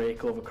had a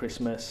break over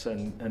Christmas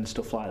and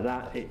stuff like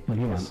that. Well,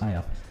 you haven't, I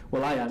have.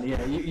 Well, I am,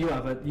 yeah. You've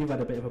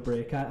had a bit of a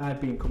break. I've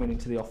been coming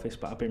into the office,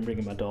 but I've been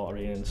bringing my daughter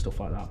in and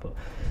stuff like that.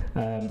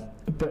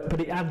 But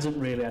it hasn't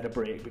really had a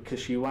break,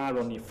 because you are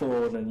on your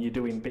phone and you're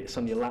doing bits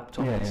on your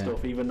laptop and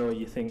stuff, even though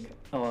you think,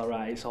 oh, all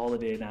right, it's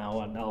holiday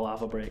now and I'll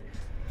have a break.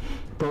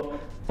 But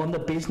on the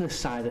business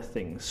side of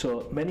things,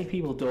 so many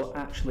people don't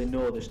actually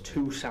know there's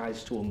two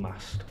sides to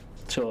Unmasked.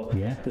 So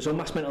there's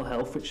Unmasked Mental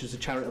Health, which is the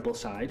charitable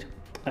side.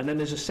 And then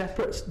there's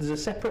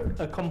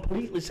a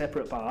completely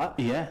separate part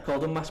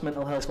called Unmasked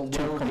Mental Health and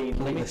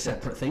Wellbeing Limited.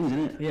 Separate things,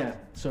 isn't it? Yeah.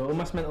 So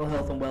Unmasked Mental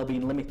Health and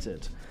Wellbeing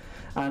Limited.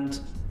 And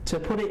to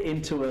put it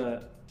into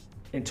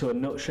a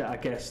nutshell, I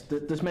guess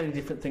there's many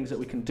different things that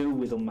we can do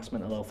with Unmasked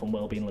Mental Health and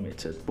Wellbeing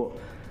Limited. But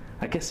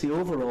I guess the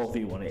overall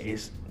view on it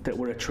is that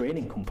we're a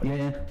training company.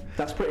 Yeah.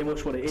 That's pretty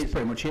much what it is. That's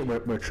pretty much it.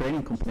 We're a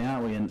training company,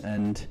 aren't we?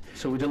 And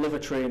so we deliver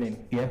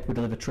training. Yeah, we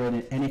deliver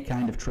training, any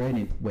kind of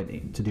training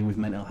to do with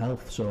mental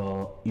health.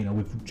 So,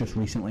 we've just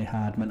recently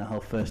had mental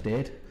health first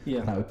aid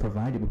that we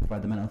provided. We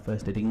provide the mental health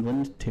first aid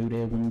England, 2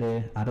 day, 1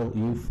 day, adult,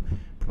 youth,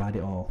 provide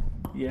it all.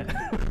 Yeah.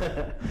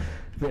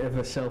 Bit of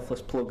a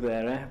selfless plug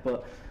there, eh?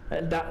 But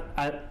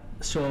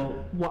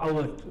so what I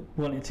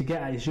wanted to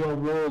get at is your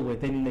role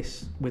within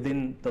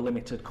the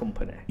limited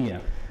company. Yeah.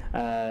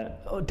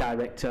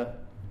 Director,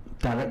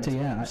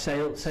 yeah.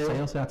 Sales.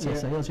 Sales,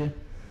 yeah.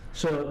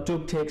 So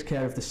Doug takes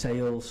care of the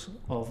sales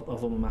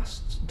of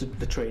Unmasked,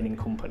 the training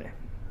company.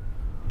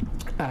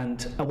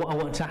 And what I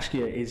wanted to ask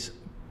you is,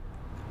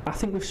 I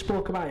think we've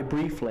spoke about it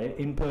briefly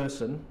in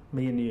person,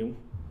 me and you,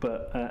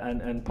 but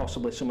and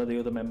possibly some of the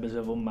other members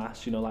of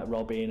Unmasked, like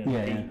Robin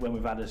and Pete, when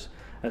we've had as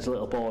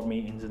little board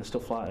meetings and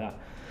stuff like that,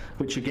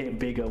 which are getting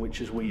bigger, which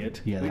is weird.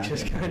 Yeah, which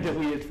is kind of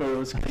weird for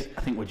us. I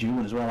think we're due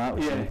one as well, aren't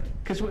we? Yeah,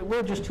 because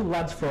we're just two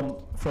lads from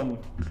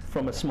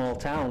a small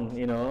town,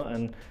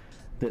 and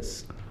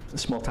that's a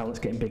small town that's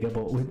getting bigger,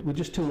 but we're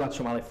just two lads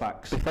from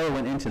Halifax. Before we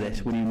went into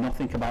this, we knew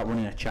nothing about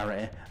running a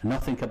charity,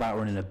 nothing about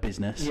running a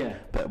business. Yeah.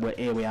 But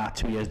here we are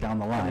 2 years down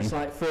the line. And it's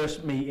like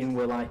first meeting,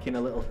 we're like in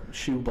a little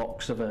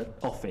shoebox of an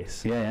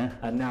office. Yeah.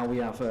 And now we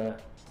have a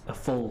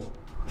full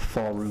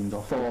four-roomed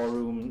office.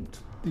 Four-roomed,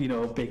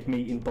 big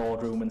meeting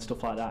boardroom and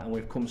stuff like that, and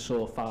we've come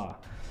so far.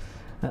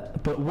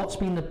 But what's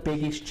been the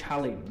biggest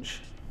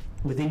challenge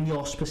within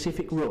your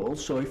specific role?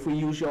 So if we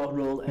use your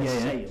role as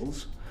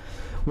sales,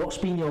 what's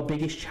been your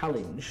biggest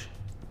challenge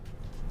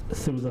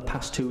through the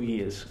past 2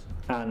 years?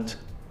 And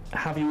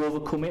have you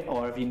overcome it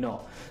or have you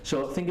not?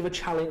 So think of a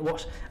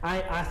challenge.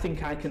 I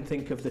think I can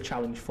think of the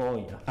challenge for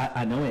you.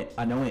 I know it,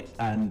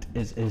 and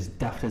as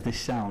daft as this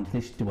sounds,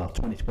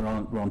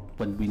 2020,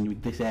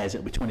 when this airs,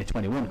 it'll be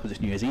 2021 because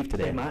it's New Year's Eve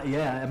today. It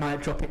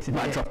might drop it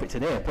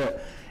today.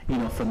 But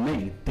for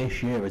me,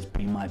 this year has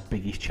been my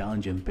biggest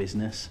challenge in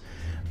business,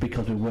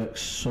 because we worked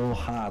so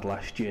hard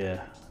last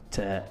year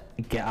to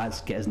get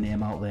his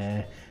name out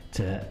there,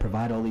 to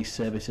provide all these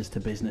services to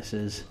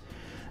businesses,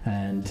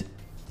 and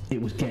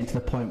it was getting to the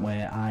point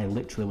where I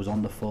literally was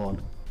on the phone.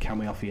 Can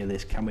we offer you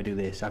this? Can we do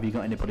this? Have you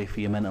got anybody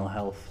for your mental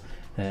health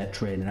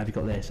training? Have you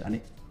got this?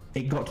 And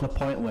it got to the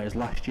point where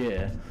last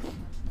year,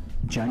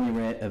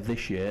 January of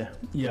this year,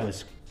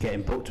 was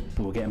getting booked.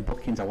 We were getting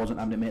bookings. I wasn't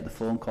having to make the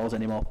phone calls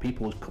anymore.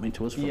 People was coming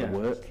to us for the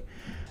work.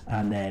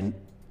 And then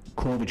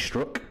COVID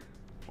struck,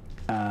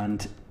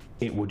 and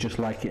it was just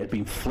like it had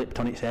been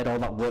flipped on its head. All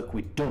that work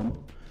we'd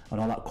done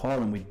and all that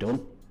calling we'd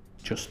done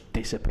just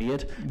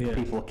disappeared.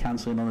 People were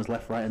cancelling on us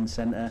left, right and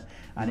centre,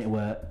 and it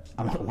was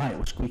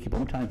squeaky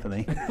bum time for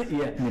me.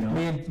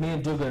 Me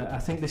and Doug, I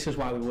think this is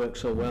why we work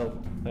so well.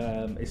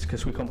 It's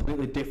because we're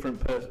completely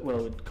different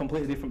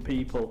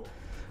people.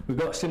 We've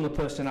got similar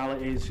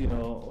personalities,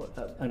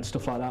 and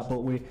stuff like that,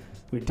 but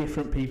we're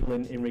different people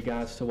in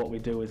regards to what we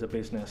do as a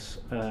business.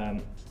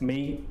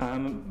 Me,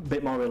 I'm a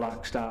bit more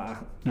relaxed,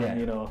 I've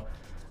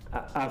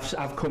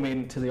come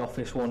into the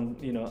office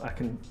I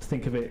can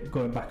think of it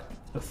going back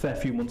a fair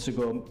few months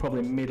ago,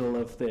 probably middle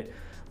of the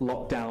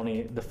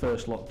lockdown, the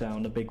first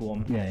lockdown, the big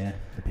one.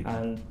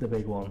 The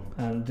big one.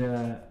 And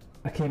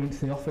I came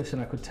into the office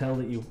and I could tell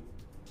that you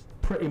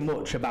pretty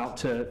much about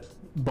to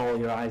bawl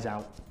your eyes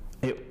out.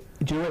 Do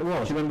you know what it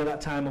was? Do you remember that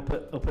time up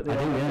at the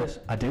office?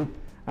 I do.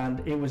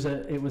 And it was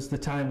the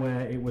time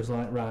where it was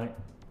like, right,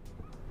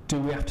 do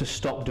we have to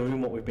stop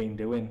doing what we've been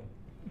doing?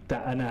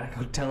 And I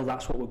could tell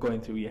that's what we're going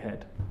through your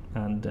head.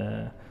 And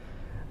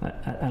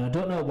I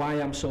don't know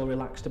why I'm so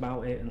relaxed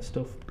about it and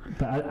stuff,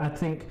 but I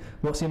think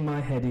what's in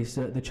my head is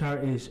that the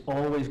charity is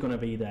always going to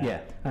be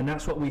there, and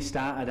that's what we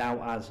started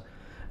out as,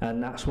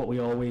 and that's what we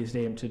always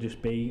aim to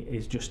just be,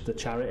 is just the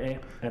charity.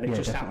 And it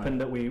just happened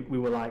that we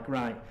were like,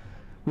 right,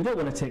 we don't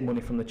want to take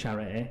money from the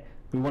charity,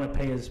 we want to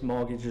pay as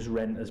mortgages,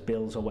 rent, as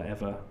bills or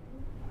whatever,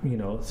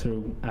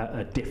 through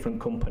a different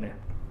company.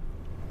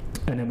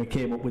 And then we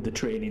came up with the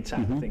training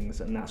type of things,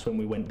 and that's when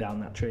we went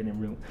down that training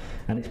route.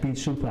 And it's been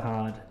super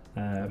hard,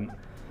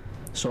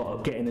 sort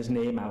of getting his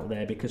name out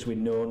there, because we're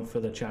known for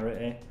the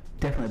charity,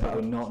 Definitely, But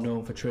we're not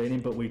known for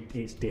training, but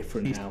it's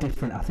different it's now.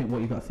 different. I think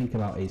what you've got to think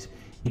about is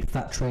if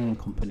that training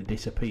company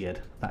disappeared,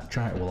 that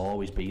charity will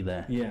always be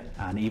there. Yeah.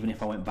 And even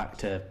if I went back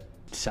to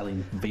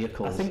selling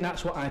vehicles, I think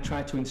that's what I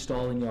try to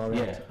install in your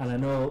head. And I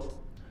know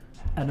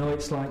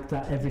it's like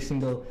that every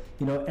single,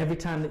 every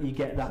time that you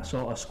get that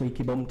sort of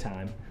squeaky bum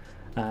time,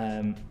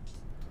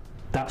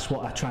 that's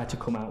what I try to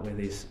come out with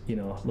is,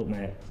 look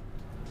mate,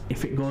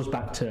 if it goes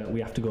back to,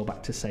 we have to go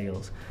back to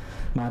sales.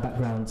 My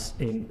background's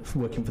in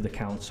working for the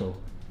council,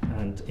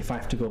 and if I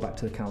have to go back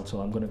to the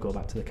council, I'm going to go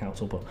back to the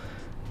council, but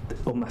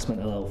Unmasked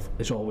Mental Health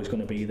is always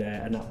going to be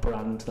there, and that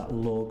brand, that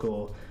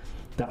logo,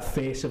 that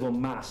face of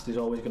Unmasked is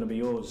always going to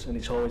be us, and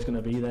it's always going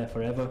to be there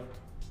forever.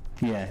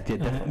 Yeah,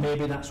 definitely.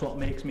 Maybe that's what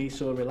makes me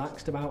so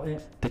relaxed about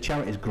it. The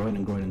charity's growing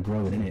and growing and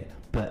growing, isn't it?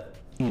 But,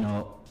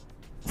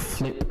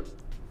 flip,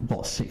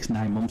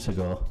 6-9 months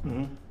ago,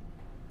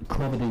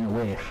 COVID in a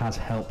way has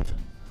helped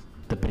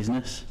the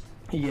business.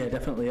 Yeah,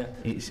 definitely, yeah.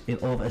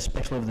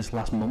 Especially over this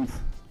last month,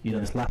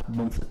 this last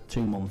month,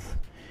 2 months,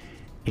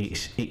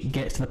 it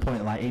gets to the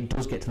point, it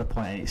does get to the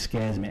point, and it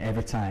scares me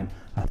every time.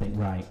 I think,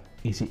 right,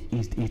 is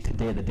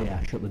today the day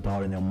I shut the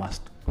door in the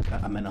Unmasked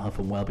Mental Health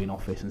and Wellbeing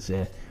office and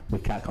say we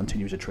can't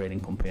continue as a trading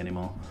company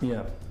anymore?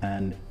 Yeah.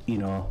 And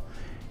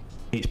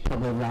it's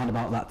probably around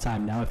about that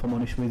time now, if I'm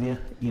honest with you.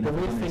 The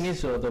weird thing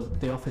is, though,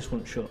 the office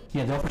won't shut.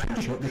 Yeah, the office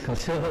won't shut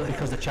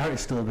because the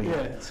charity's still being.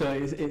 Yeah, so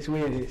it's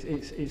weird.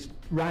 It's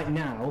right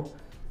now.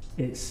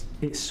 It's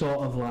sort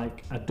of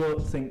like I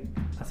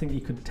think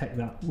you could take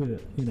that with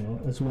it,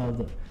 as well.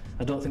 That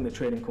I don't think the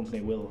trading company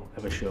will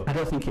ever shut. I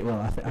don't think it will.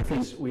 I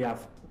think we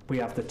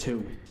have the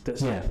two.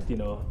 That's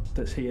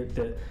that's here.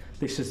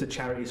 This is the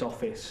charity's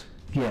office.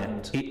 Yeah,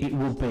 and it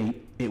would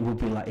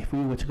be like if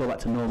we were to go back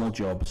to normal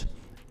jobs,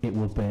 it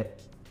would be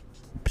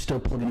still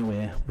plugging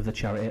away with the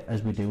charity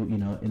as we do,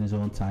 in his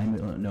own time,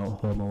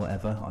 home or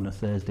whatever on a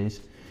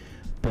Thursdays.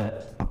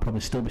 But I'll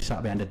probably still be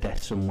sat behind a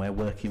desk somewhere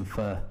working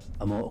for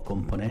a motor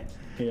company,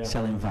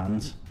 selling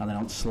vans, and then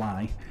on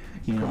Sly,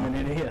 coming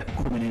in here,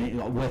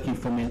 working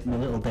from my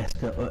little desk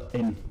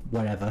in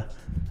wherever,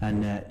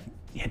 and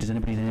does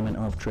anybody need any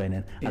mental health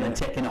training? And then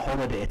taking a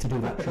holiday to do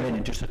that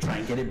training just to try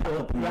and get it back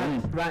up and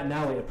running. Right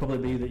now, it'd probably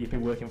be that you'd be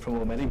working from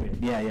home anyway.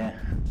 Yeah.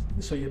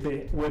 So you'd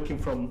be working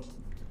from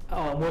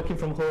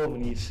home,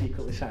 and you'd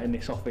secretly sat in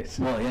this office.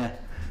 Well, yeah.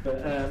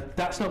 But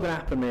that's not going to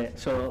happen, mate.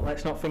 So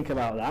let's not think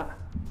about that.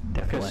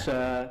 Definitely.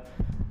 Because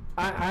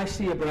I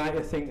see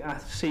brighter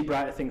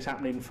things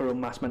happening for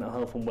Unmasked Mental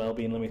Health and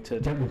Wellbeing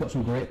Limited. Yeah, we've got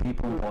some great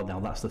people on board now.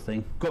 That's the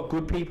thing. Got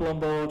good people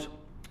on board,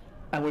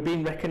 and we're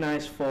being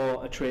recognised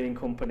for a training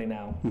company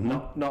now.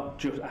 Not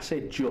just. I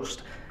say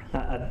just.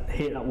 I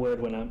hate that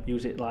word when I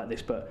use it like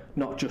this, but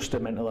not just a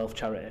mental health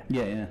charity.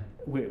 Yeah.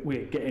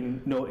 We're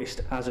getting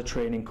noticed as a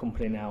training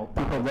company now.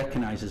 People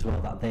recognise as well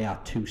that they are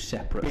two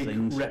separate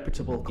things. Big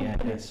reputable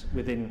companies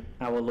within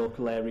our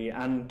local area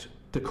and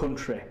the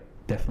country.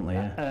 Definitely,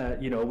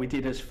 yeah. We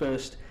did his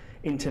first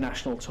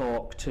international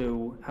talk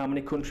to, how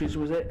many countries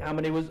was it? How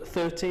many was it?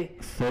 30?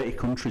 30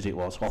 countries it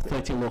was, or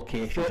 30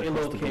 locations 30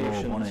 across locations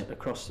the globe, wasn't it?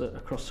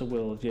 across the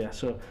world, yeah.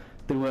 So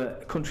there were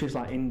countries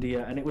like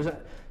India, and it was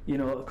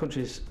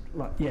countries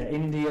like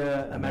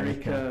India,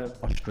 America,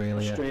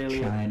 Australia,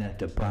 China,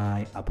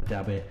 Dubai, Abu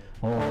Dhabi,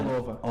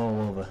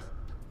 all over.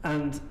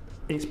 And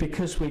it's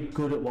because we're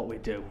good at what we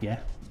do. Yeah.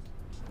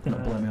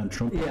 Not blowing me on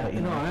trumpet. Yeah,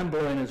 I am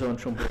blowing his own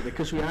trumpet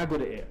because we are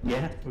good at it.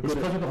 Yeah, it's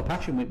because we've got a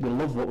passion. We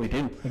love what we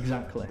do.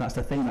 Exactly. That's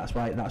the thing. That's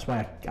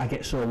why I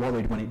get so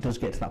worried when it does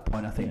get to that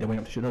point. I think they went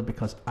up to shut up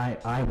because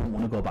I wouldn't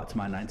want to go back to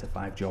my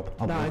 9-to-5 job.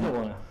 I don't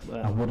want to.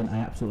 I wouldn't. I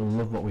absolutely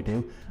love what we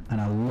do, and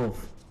I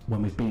love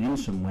when we've been in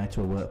somewhere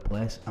to a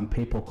workplace and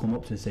people come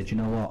up to us and say, "Do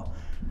you know what?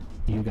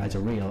 You guys are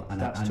real," and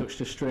that's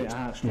touched a straight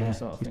heartstring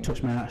sort of thing. It's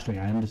touched my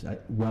heartstring. I understand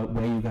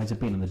where you guys have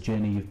been and the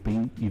journey you've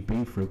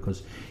been through,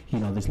 because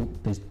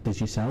there's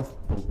yourself.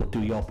 We'll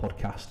do your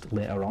podcast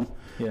later on.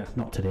 Yeah.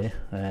 Not today.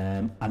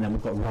 And then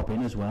we've got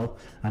Robin as well.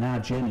 And our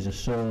journeys are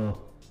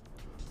so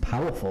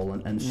powerful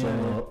and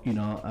so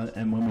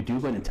and when we do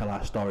go in and tell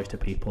our stories to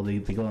people, they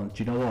go,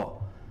 "Do you know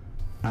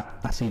what?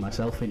 I see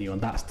myself in you,"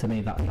 and that's to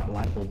me that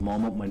light bulb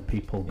moment when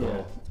people go.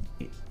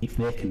 Yeah. If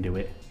they can do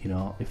it,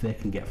 if they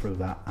can get through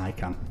that, I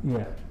can.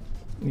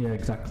 Yeah,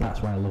 exactly.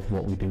 That's why I love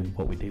what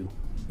we do.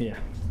 Yeah.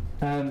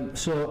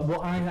 So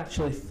what I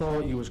actually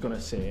thought you was going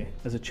to say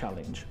as a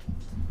challenge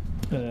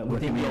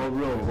within your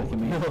role,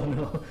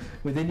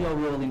 within your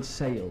role in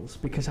sales,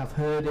 because I've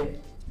heard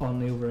it on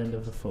the other end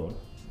of the phone.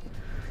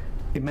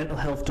 Mental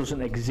health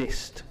doesn't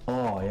exist.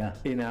 Oh yeah.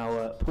 In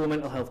our poor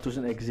mental health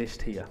doesn't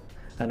exist here,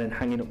 and then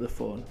hanging up the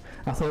phone.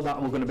 I thought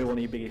that was going to be one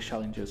of your biggest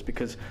challenges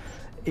because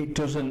it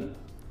doesn't.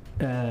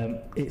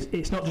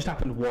 It's not just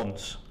happened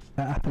once.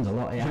 It happens a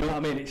lot. Yeah. You know what I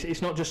mean?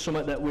 It's not just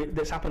something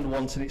that's happened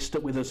once and it's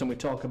stuck with us and we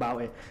talk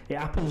about it. It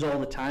happens all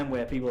the time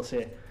where people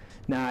say,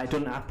 "Nah, it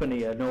doesn't happen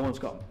here. No one's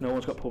got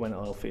poor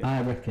mental health here."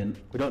 I reckon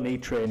we don't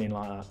need training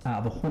like that.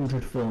 Out of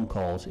 100 phone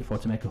calls, if I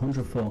were to make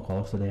 100 phone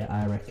calls today,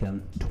 I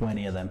reckon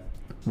 20 of them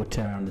would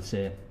turn around and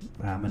say,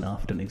 mental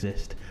health doesn't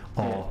exist,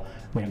 or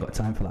we ain't got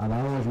time for that. And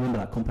I always remember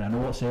that company. I know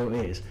what sale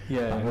it is.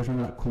 Yeah. But I always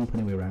remember that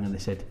company we rang and they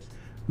said,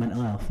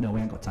 mental health, no,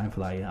 we ain't got time for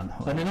that yet.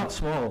 And they're not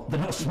small. They're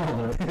not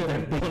small. They're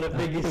One of the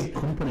biggest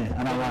company.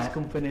 And I'm like,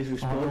 companies we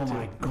spoke oh to.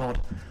 my god.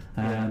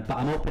 But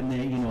I'm hoping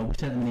they, we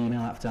sent them an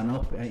email after I'm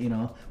up,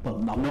 well,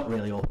 I'm not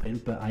really hoping,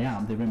 but I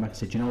am. They ring back and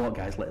said, you know what,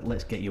 guys,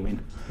 let's get you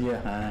in.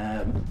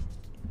 Yeah.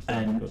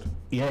 And good.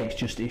 yeah, it's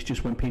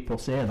just when people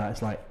say that,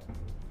 it's like,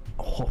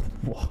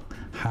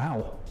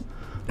 how?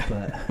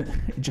 But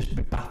it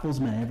just baffles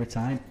me every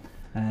time.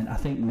 And I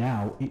think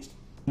now it's,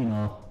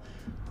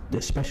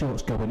 especially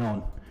what's going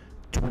on,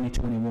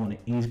 2021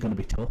 is going to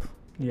be tough.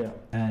 Yeah.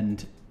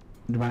 And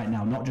right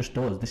now, not just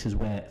us, this is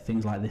where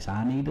things like this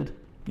are needed.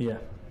 Yeah.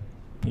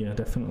 Yeah,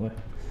 definitely.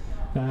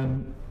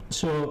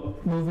 So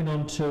moving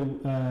on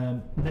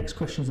to next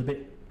question's a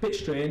bit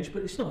strange,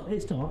 but it's not,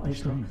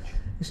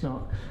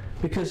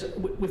 because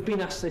we've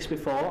been asked this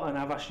before, and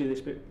I've asked you this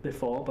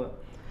before,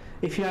 but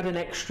if you had an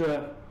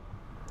extra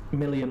 £1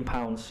 million,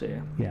 say,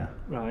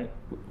 right,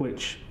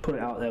 which, put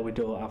it out there, we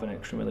don't have an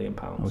extra £1 million.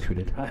 I wish we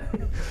did.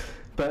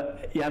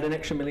 But you had an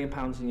extra £1 million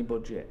in your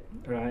budget,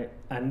 right,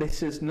 and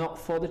this is not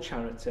for the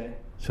charity,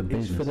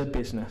 it's for the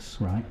business.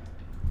 Right.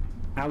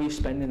 How are you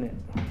spending it?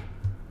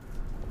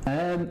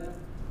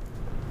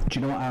 Do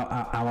you know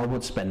how I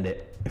would spend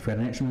it? If we had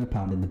an extra £1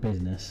 million in the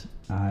business,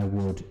 I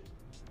would.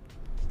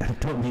 I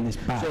don't mean this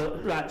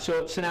bad.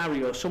 So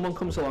scenario: someone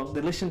comes along,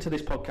 they listen to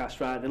this podcast,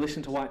 right? They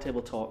listen to White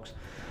Table Talks,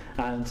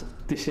 and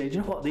they say, "Do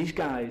you know what? These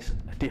guys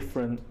are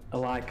different. I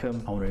like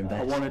them. I want to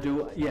invest. I want to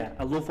do. Yeah,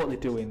 I love what they're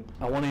doing.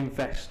 I want to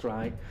invest,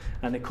 right?"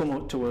 And they come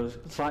up to us,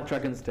 it's like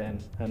Dragon's Den,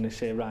 and they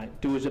say, "Right,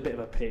 do us a bit of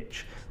a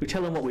pitch." We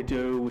tell them what we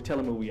do. We tell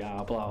them who we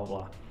are. Blah blah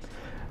blah.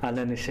 And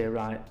then they say,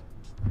 "Right,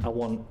 I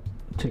want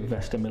to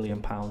invest £1 million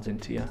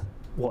into you.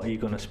 What are you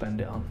going to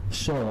spend it on?"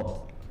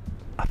 So,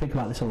 I think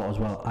about this a lot as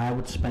well. I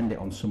would spend it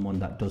on someone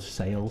that does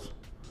sales.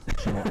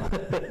 And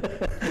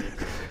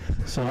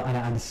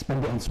I'd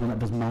spend it on someone that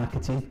does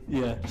marketing.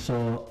 Yeah.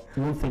 So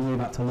one thing we've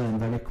had to learn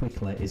very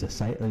quickly is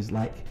I've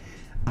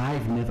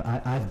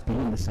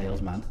been the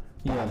salesman,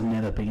 but I've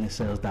never been a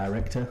sales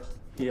director.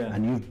 Yeah.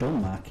 And you've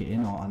done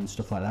marketing and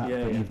stuff like that,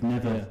 but you've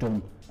never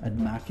done a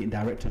marketing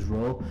director's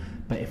role.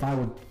 But if I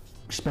would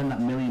spend that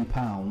 £1 million,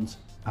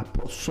 I'd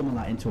put some of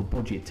that into a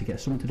budget to get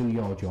someone to do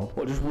your job.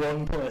 What, just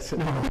one person?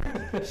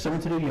 No,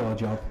 someone to do your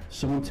job,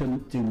 someone to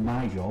do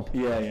my job.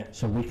 Yeah.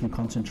 So we can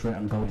concentrate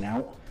on going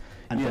out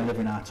and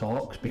delivering our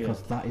talks,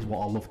 because that is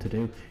what I love to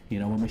do.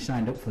 When we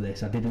signed up for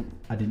this, I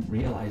didn't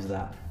realise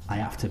that I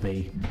have to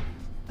be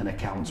an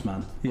accounts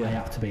man. I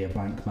have to be a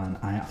bank man.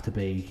 I have to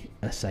be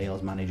a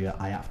sales manager.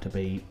 I have to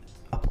be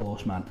a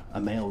postman, a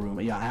mailroom.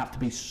 I have to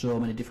be so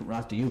many different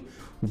roles to you.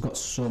 We've got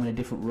so many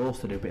different roles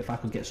to do, but if I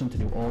could get someone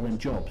to do all them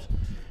jobs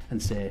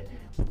and say,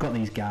 we've got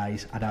these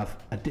guys, I'd have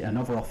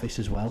another office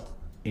as well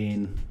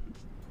in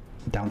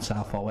down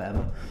south or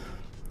whatever,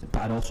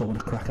 but I'd also want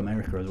to crack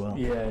America as well.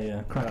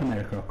 Crack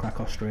America or crack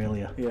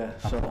Australia.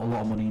 I put a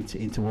lot of money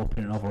into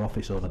opening another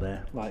office over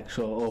there.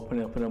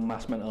 Opening up in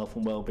mass mental health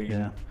and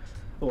wellbeing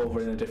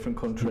over in a different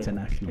country.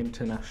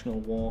 International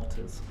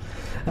waters.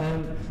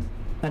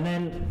 And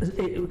then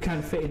it kind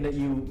of fitting that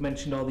you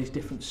mentioned all these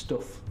different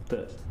stuff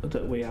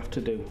that we have to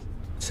do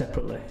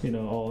separately,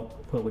 or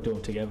we're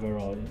doing together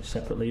or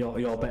separately.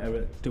 You're better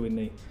at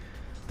doing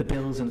the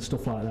bills and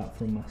stuff like that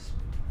from us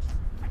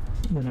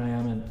than I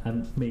am,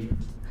 and me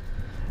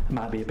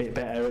might be a bit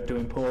better at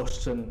doing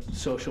posts and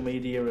social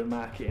media and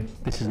marketing.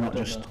 This is not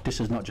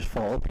just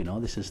fall up,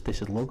 this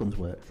is Logan's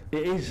work.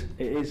 It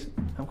is.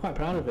 I'm quite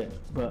proud of it.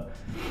 But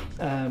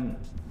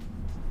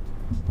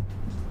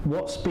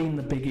what's been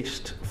the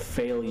biggest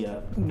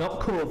failure?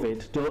 Not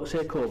COVID. Don't say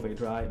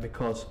COVID, right?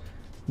 Because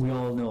we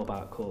all know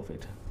about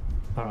COVID.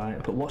 All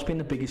right. But what's been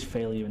the biggest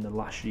failure in the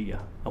last year,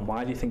 and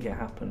why do you think it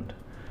happened?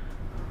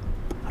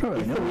 I don't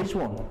really know. There is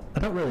one. I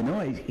don't really know.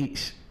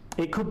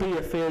 It could be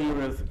a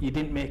failure of you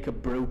didn't make a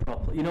brew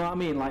properly. You know what I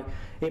mean? Like,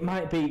 it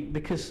might be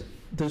because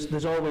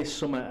there's always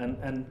something,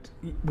 and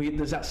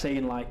there's that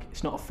saying, like,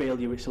 it's not a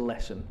failure, it's a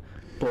lesson.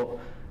 But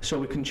so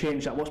we can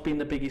change that. What's been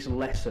the biggest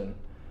lesson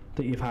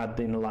that you've had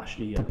in the last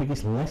year? The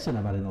biggest lesson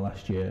I've had in the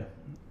last year,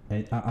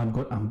 it's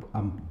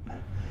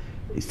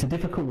a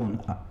difficult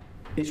one.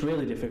 It's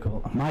really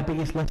difficult. My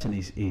biggest lesson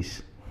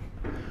is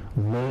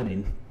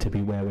learning to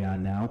be where we are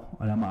now,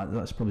 and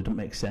that's probably don't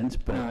make sense,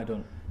 but no, I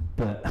don't.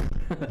 But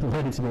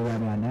learning to be where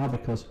we are now,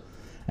 because,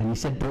 and you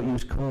said don't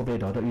use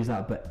COVID or don't use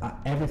that, but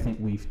everything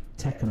we've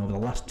taken over the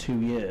last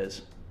 2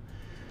 years,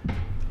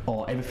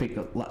 or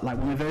everything, like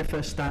when we very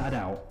first started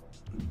out,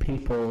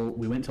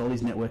 we went to all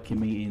these networking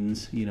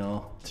meetings,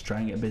 to try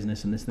and get a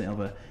business and this and the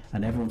other,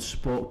 and everyone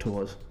spoke to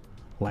us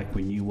like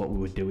we knew what we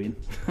were doing.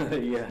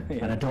 Yeah.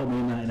 And I don't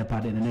mean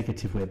that in a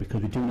negative way,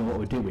 because we do know what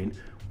we're doing.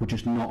 We're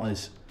just not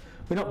as...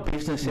 We're not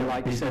businessy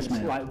like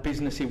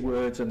businessy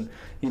words, and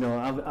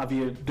have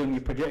you done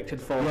your projected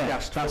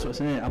forecast? Yeah, that's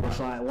what's in it. I was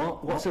like,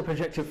 what's the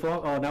projected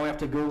forecast? Oh, now we have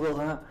to Google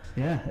that.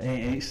 Yeah,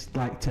 it's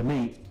like, to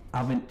me,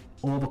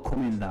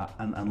 overcoming that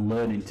and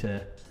learning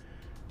to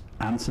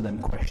answer them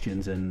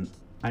questions. And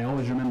I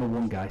always remember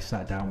one guy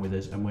sat down with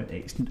us, and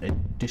it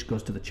just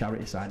goes to the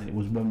charity side, and it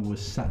was when we were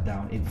sat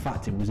down, in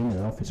fact it was in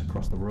their office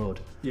across the road,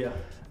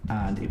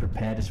 and he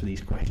prepared us for these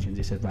questions.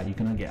 He said, right, you're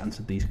going to get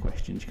answered these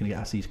questions, you're going to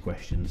get asked these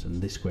questions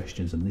and this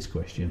questions and this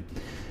question,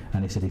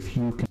 and he said if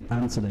you can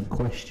answer them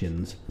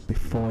questions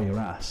before you're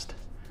asked,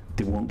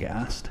 they won't get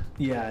asked.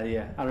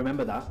 Yeah, I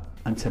remember that.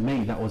 And to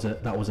me that was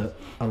a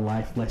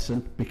life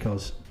lesson,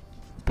 because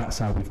that's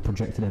how we've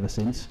projected ever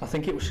since. I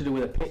think it was to do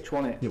with a pitch,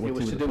 wasn't it? It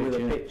was to do with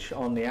a pitch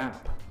on the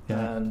app.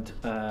 Yeah. And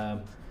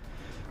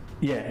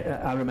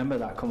I remember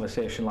that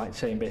conversation, like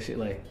saying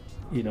basically,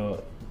 you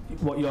know,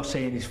 what you're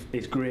saying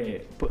is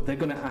great, but they're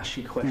going to ask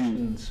you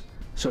questions.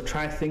 So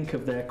try to think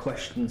of their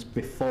questions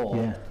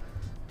before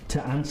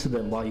to answer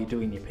them while you're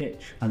doing your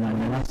pitch. And then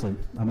when you ask them,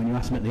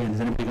 at the end, has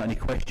anybody got any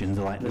questions?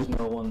 They're like, there's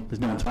no one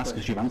to ask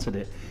because you've answered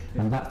it.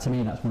 Yeah. And that, to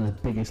me, that's one of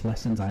the biggest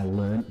lessons I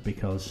learned,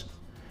 because,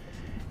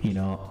 you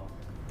know,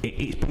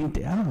 it's been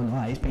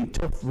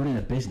tough. Running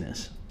a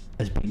business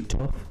has been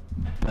tough,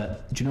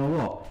 but do you know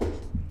what?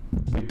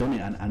 We've done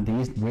it, and there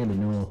is really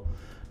no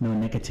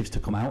negatives to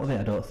come out of it,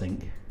 I don't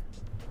think.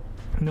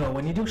 No,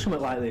 when you do something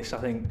like this, I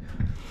think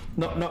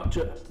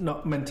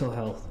not mental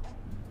health,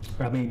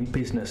 I mean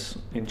business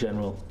in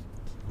general.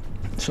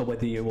 So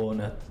whether you own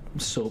a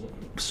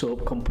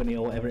soap company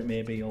or whatever it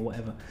may be, or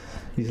whatever,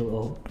 these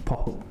little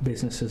pop-up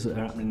businesses that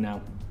are happening now,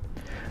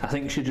 I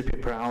think you should just be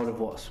proud of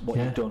what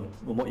you've done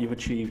and what you've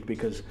achieved,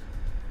 because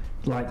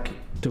like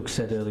Doug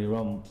said earlier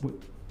on,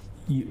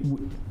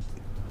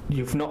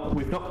 we've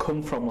not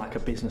come from like a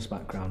business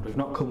background, we've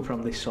not come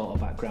from this sort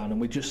of background, and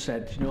we just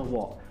said, you know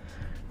what,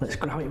 let's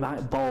grab it by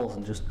the balls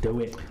and just do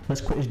it.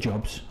 Let's quit his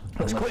jobs.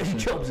 Let's quit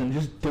his jobs and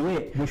just do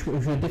it. Which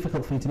was a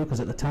difficult thing to do, because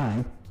at the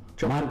time,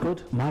 jobs were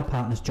good. My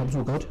partner's jobs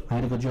were good. I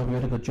had a good job, you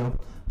had a good job.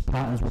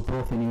 Partners were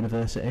both in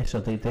university, so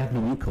they had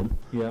no income.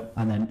 Yeah.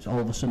 And then all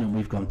of a sudden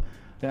we've gone,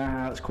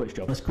 let's quit his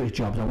jobs. Let's quit his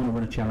jobs. I want to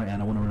run a charity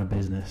and I want to run a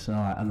business.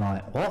 And they're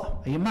like,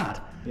 what? Are you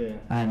mad? Yeah.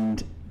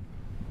 And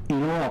you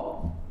know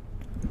what?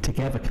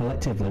 Together,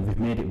 collectively, we've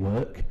made it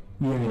work.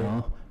 Yeah. You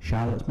know,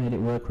 Charlotte's made it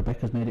work.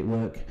 Rebecca's made it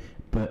work.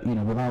 But you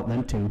know, without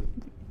them two,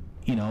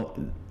 you know,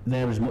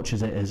 they're as much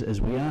as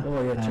we are.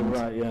 Oh yeah, too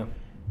right. Yeah.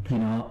 You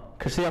know,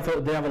 because they have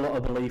a lot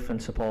of belief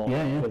and support.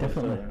 Yeah,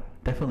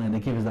 definitely, and they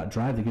give us that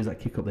drive. They give us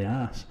that kick up the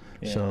arse.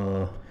 Yeah.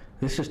 So.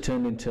 This has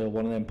turned into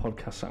one of them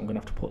podcasts that I'm going to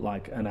have to put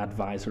like an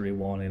advisory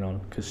warning on,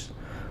 because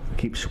I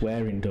keep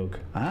swearing, Doug.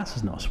 Arse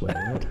is not a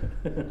swear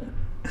word.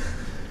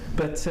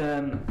 But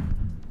so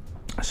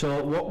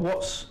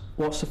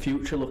what's the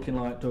future looking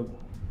like, Doug?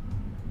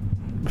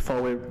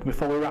 Before we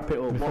wrap it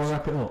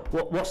up.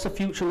 What's the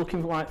future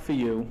looking like for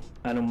you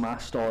and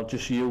Unmasked, or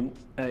just you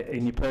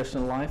in your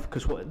personal life?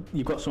 Because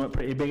you've got something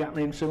pretty big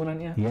happening soon,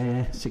 haven't you?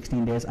 Yeah.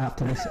 16 days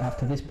after this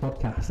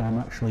podcast, I'm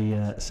actually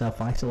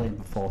self-isolating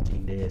for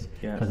 14 days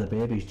because the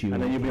baby's due.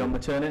 And then you'll be on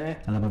maternity.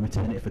 And I'm on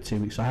maternity for 2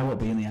 weeks, so I won't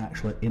be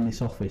in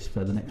this office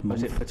for the next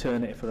month. Is it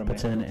paternity for a minute?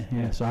 Paternity,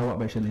 yeah. So I won't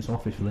be actually in this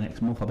office for the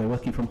next month. I'll be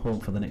working from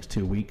home for the next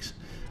 2 weeks.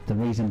 The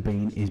reason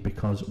being is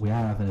because we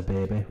are having a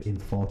baby in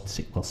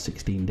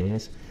 16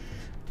 days,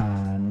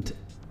 and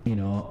you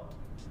know,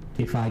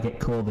 if I get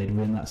COVID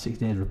within that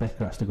 16 days,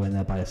 Rebecca has to go in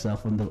there by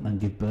herself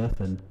and give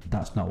birth, and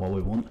that's not what we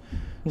want.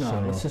 No,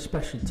 so, it's a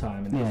special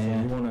time.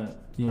 Yeah.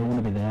 You want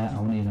to be there. I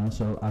want to, you know.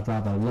 So I'd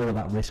rather lower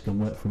that risk and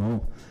work from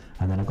home.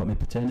 And then I've got my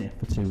paternity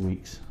for 2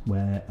 weeks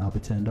where I'll be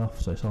turned off.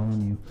 So it's all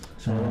on you.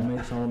 It's all on me.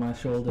 It's all on my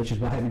shoulders. Which is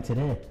what I'm in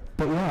today.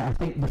 But yeah, I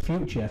think the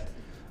future.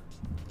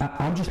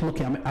 I'm just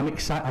looking. I'm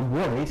excited. I'm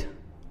worried,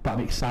 but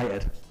I'm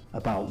excited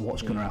about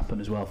what's going to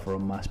happen as well for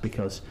Unmasked,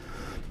 because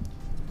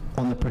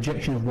on the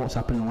projection of what's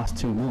happened in the last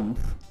 2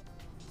 months,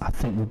 I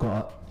think we've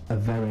got a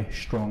very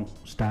strong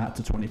start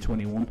to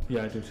 2021.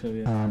 Yeah, I do too.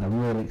 Yeah. And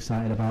I'm really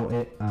excited about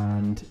it.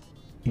 And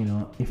you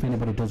know, if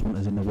anybody does want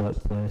us in the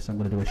workplace, I'm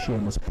going to do a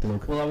shameless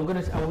plug. Well, I'm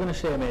going to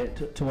say,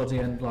 mate, towards the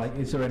end, like,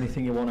 is there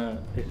anything you want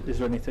to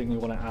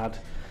add?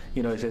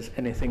 You know, is there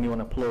anything you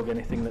want to plug?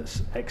 Anything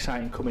that's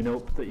exciting coming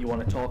up that you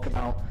want to talk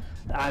about?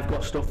 I've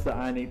got stuff that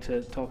I need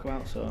to talk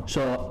about. So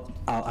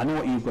I know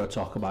what you've got to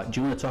talk about. Do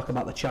you want to talk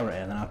about the charity,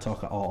 and then I'll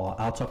talk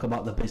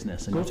about the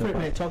business? And go for it,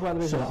 mate. Talk about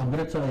the business. So I'm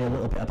going to tell you a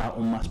little bit about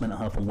Unmasked Mental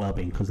Health and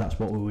Wellbeing, because that's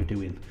what we were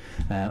doing.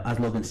 As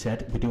Logan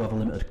said, we do have a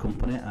limited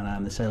company, and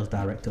I'm the sales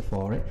director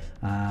for it.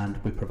 And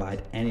we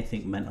provide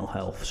anything mental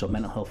health. So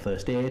mental health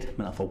first aid,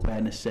 mental health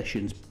awareness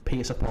sessions,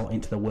 peer support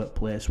into the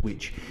workplace,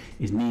 which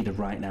is needed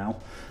right now.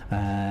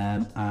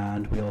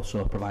 And we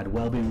also provide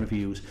wellbeing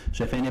reviews.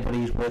 So if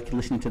anybody's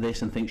listening to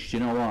this and thinks, you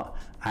know what,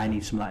 I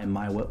need some of that in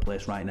my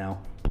workplace right now,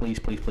 please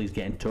get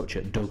in touch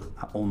at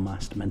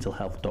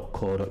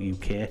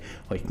doug@unmaskedmentalhealth.co.uk,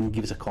 or you can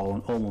give us a call on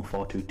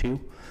 01422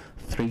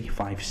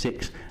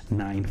 356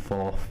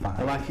 945.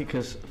 I like it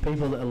because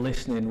people that are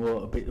listening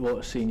won't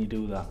have seen you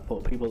do that,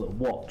 but people that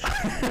watch,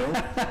 you know,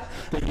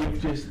 that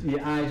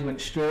your eyes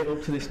went straight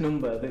up to this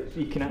number that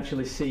you can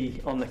actually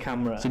see on the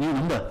camera. It's a new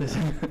number.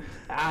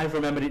 I've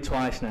remembered it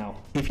twice now.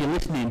 If you're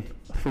listening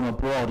from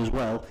abroad as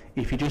well,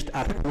 if you just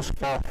add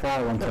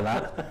 +44 onto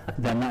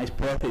that, then that is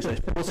perfect. So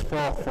it's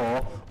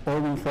 +44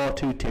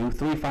 01422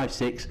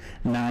 356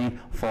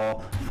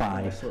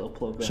 945. Nice little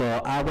plug there.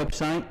 So our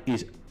website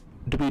is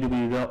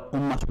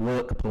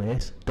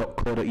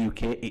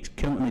www.unmaskworkplace.co.uk. It's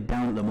currently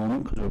down at the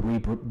moment because we're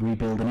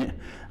rebuilding it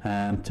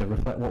to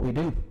reflect what we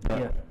do.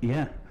 But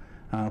yeah,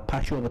 I'll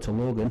pass you over to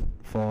Logan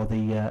for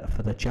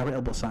the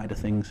charitable side of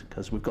things,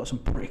 because we've got some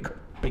pretty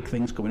big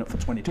things coming up for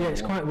 2021. Yeah,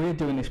 it's quite weird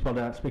doing this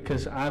podcast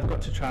because I've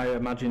got to try to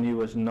imagine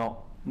you as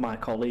not my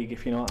colleague,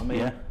 if you know what I mean.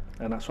 Yeah.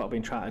 And that's what I've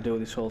been trying to do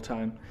this whole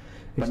time.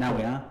 But now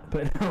we are.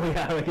 But now we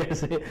are, I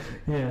guess.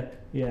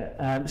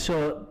 Yeah.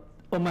 So,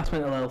 Unmasked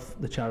Mental Health,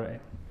 the charity.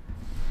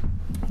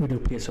 We do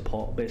peer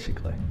support,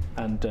 basically.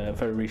 And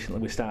very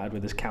recently we started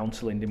with this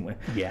counselling, didn't we?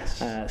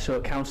 Yes. So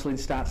counselling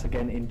starts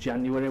again in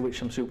January,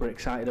 which I'm super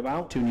excited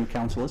about. 2 new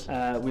counsellors.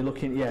 We're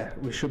looking,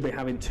 we should be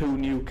having 2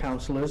 new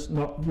counsellors,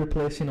 not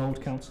replacing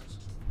old counsellors.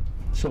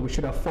 So we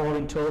should have 4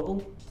 in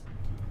total.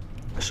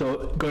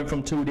 So going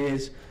from 2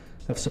 days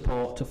of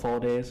support to 4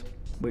 days,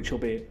 which will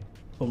be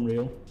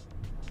unreal.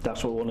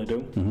 That's what we want to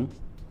do. Mm-hmm.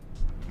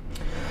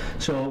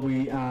 So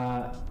we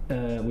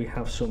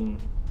have some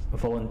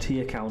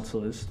volunteer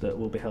counsellors that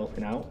will be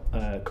helping out,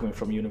 coming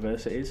from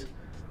universities.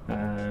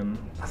 I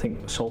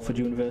think Salford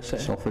University.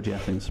 Salford, yeah, I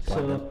think.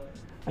 So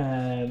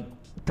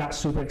that's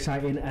super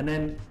exciting. And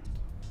then,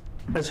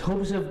 as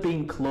hubs have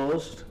been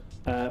closed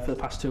for the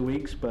past 2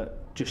 weeks, but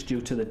just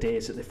due to the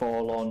days that they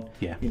fall on,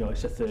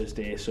 it's a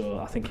Thursday, so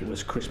I think it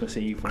was Christmas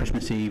Eve.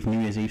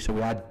 New Year's Eve, so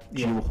we had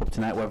Dual Hub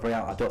tonight, whatever.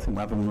 I don't think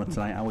we're having one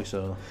tonight, are we?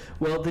 So.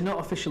 Well, they're not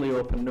officially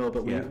open, no,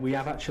 but we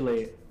have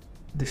actually.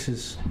 This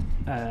is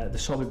the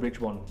Solly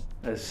Bridge one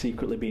has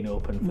secretly been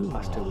open for the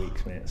past 2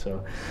 weeks, mate.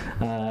 So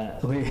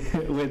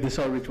the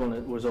Solly Bridge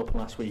one was open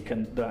last week,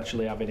 and they're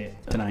actually having it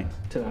tonight.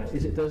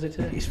 Is it Thursday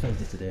today? It's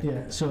Thursday today.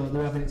 Yeah, so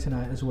they're having it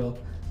tonight as well,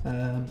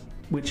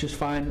 which is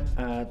fine.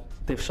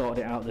 They've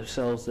sorted it out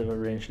themselves. They've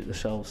arranged it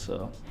themselves.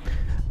 So,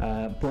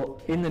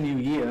 but in the new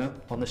year,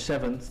 on the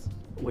 7th,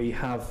 we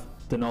have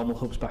the normal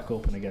hubs back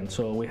open again.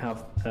 So we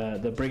have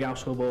the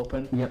Brighouse hub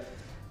open. Yep.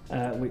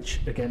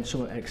 Which again,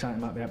 something exciting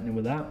might be happening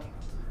with that.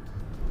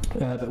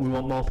 But we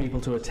want more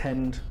people to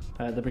attend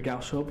the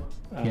Brighouse hub,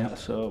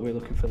 so we're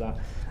looking for that.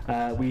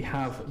 We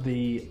have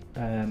the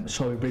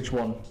Solly Bridge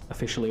one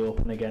officially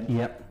open again.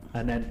 Yep.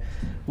 And then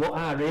what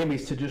our aim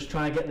is to just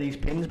try and get these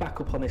pins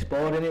back up on this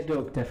board, innit,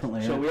 Doug?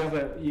 Definitely. So we have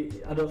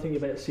I don't think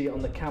you'll be able to see it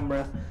on the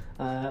camera,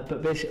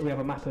 but basically we have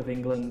a map of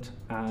England,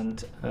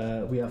 and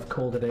we have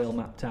Calderdale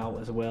mapped out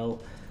as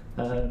well.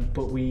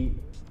 But we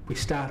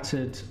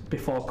started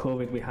before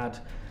COVID. We had,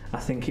 I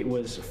think it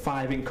was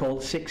 6 in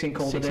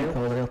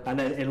Calderdale, and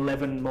then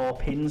 11 more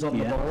pins on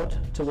the board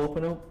to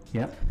open up.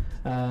 Yep.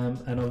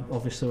 And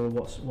obviously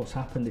what's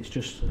happened, it's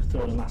just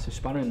thrown a massive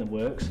spanner in the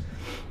works.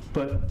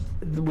 But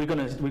we're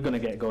gonna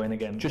get going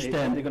again.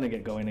 They're gonna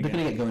get going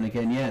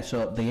again. Yeah.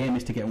 So the aim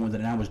is to get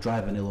within an hour's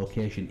drive of any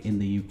location in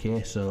the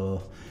UK.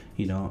 So,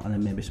 and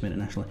then maybe some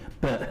internationally.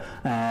 But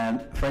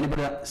for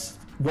anybody that's,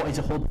 what is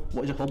a hub?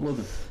 What is a hub,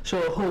 Logan?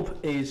 So a hub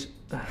is.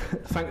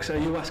 Thanks. Are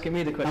you asking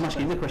me the question? I'm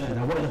asking you the question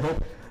now. What is a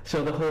hub?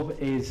 So the hub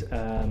is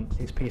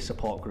it's peer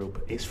support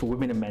group. It's for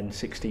women and men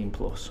 16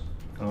 plus.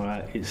 All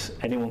right. It's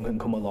anyone can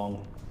come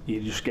along.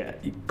 You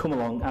come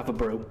along, have a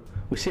brew.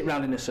 We sit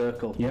round in a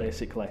circle,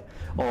 basically,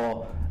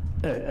 or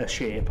a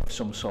shape of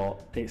some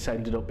sort. It's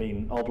ended up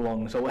being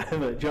oblongs or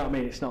whatever. Do you know what I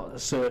mean? It's not a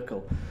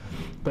circle.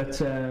 But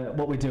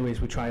what we do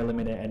is we try to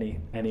eliminate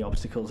any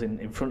obstacles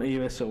in front of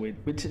you. So we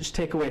just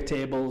take away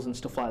tables and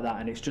stuff like that,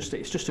 and it's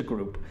just a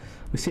group.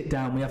 We sit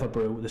down, we have a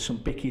brew. There's some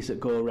bickies that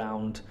go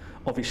around.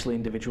 Obviously,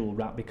 individual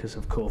wrap because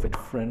of COVID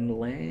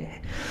friendly.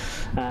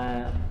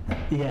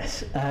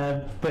 Yes,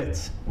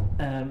 but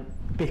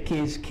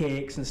bickies,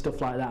 cakes, and stuff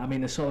like that. I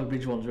mean, the Solid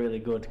Bridge one's really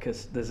good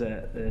because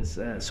there's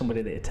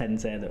somebody that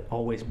attends there that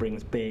always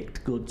brings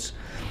baked goods.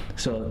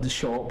 So the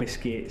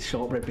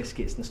shortbread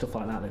biscuits, and stuff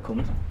like that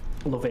comes.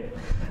 Love it.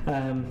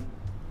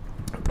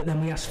 But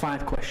then we ask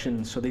 5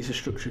 questions, so these are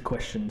structured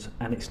questions,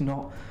 and it's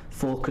not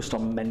focused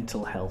on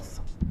mental health.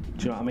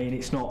 Do you know what I mean?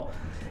 It's not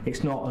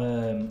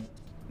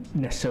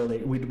necessarily,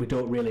 we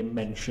don't really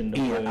mention the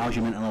word. How's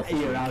your mental health?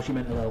 How's your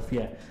mental health,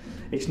 yeah.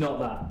 It's not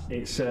that.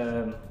 It's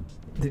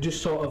they're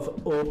just sort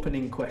of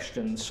opening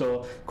questions.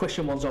 So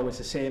question 1's always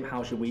the same,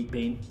 how's your week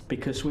been?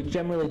 Because we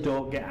generally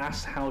don't get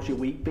asked how's your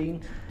week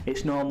been.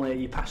 It's normally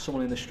you pass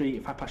someone in the street.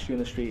 If I pass you in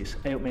the street, it's,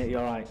 hey mate, you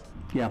alright?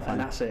 Yeah, fine.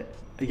 And that's it.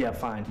 Yeah,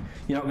 fine.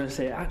 You're not going to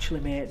say, actually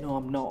mate, no,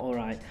 I'm not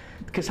alright.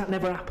 Because that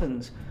never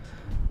happens.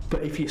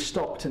 But if you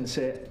stopped and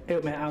say, hey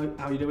mate,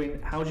 how you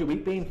doing? How's your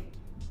week been?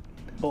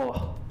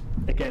 Or,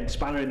 again,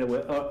 spanner in the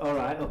work.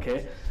 Alright,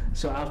 okay.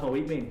 So how's my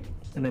week been?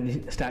 And then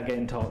you start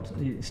getting talked.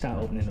 You start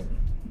opening up.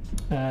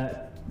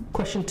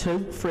 Question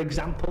 2, for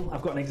example.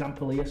 I've got an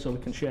example here so we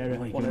can share it.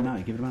 You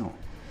give them out.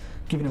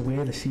 Giving away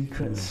the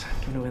secrets.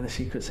 Giving away the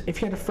secrets.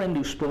 If you had a friend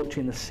who spoke to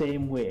you in the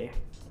same way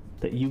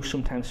that you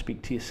sometimes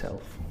speak to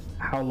yourself,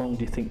 how long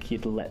do you think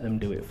you'd let them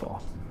do it for?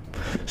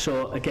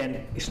 So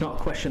again, it's not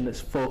a question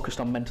that's focused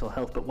on mental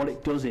health, but what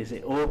it does is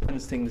it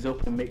opens things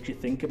up and makes you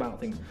think about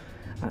things.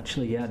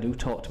 Actually, yeah, I do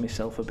talk to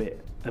myself a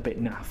bit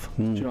naff.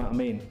 Do you know what I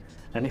mean?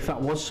 And if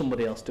that was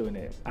somebody else doing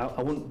it,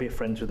 I wouldn't be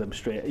friends with them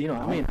straight. You know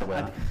what I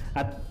mean?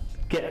 I'd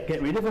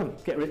get rid of them,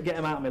 get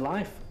them out of my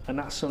life. And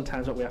that's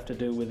sometimes what we have to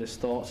do with his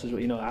thoughts, is,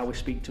 you know, how we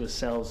speak to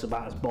ourselves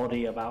about his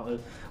body, about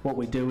what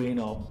we're doing,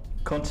 or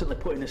constantly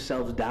putting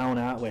ourselves down,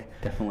 aren't we?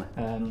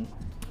 Definitely.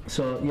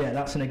 So yeah,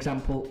 that's an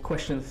example.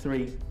 Question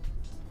 3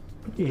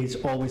 is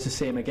always the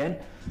same again.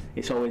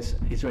 It's always,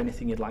 is there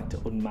anything you'd like to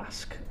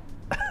unmask?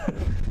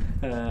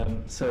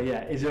 So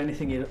yeah, is there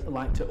anything you'd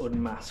like to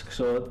unmask?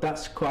 So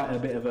that's quite a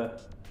bit of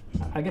a,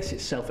 I guess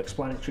it's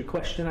self-explanatory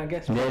question, I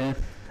guess. Yeah.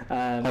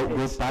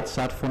 Good, bad,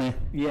 sad, funny.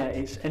 Yeah,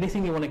 it's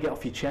anything you want to get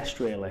off your chest,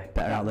 really.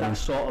 That's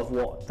sort of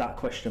what that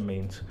question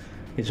means.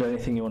 Is there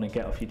anything you want to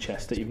get off your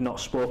chest that you've not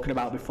spoken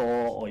about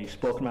before, or you've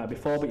spoken about it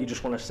before but you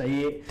just want to say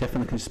it?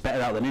 Definitely, because it's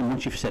better out than in.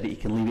 Once you've said it, you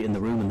can leave it in the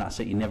room and that's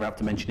it. You never have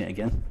to mention it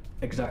again.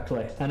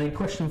 Exactly. And in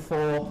question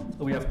 4,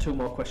 we have 2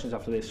 more questions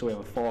after this, so we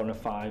have a 4 and a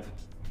 5.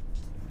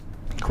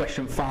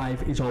 Question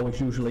 5 is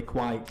always usually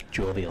quite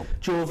jovial.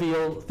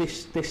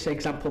 This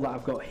example that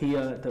I've got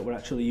here that we're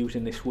actually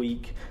using this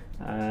week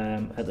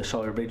at the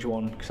Sawyer Bridge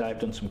one, because I've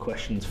done some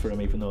questions for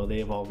them, even though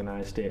they've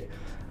organised it.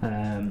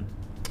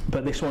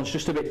 But this one's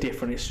just a bit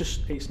different.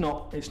 It's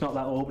not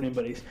that opening,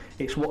 but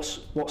it's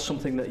what's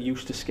something that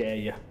used to scare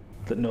you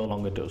that no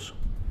longer does.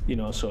 You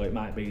know, so it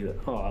might be that,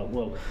 oh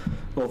well,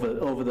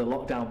 over the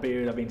lockdown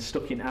period I've been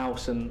stuck in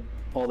house and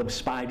all them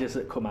spiders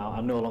that come out,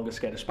 I'm no longer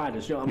scared of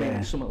spiders. You know what I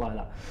mean? Something like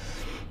that.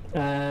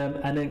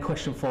 And then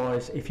question 4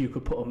 is, if you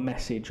could put a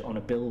message on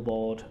a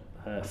billboard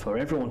for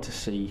everyone to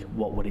see,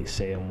 what would it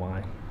say and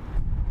why?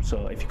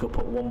 So if you could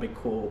put one big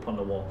quote up on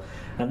the wall.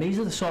 And these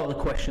are the sort of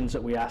the questions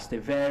that we ask. They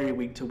vary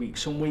week to week.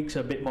 Some weeks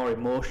are a bit more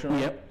emotional.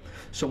 Yep.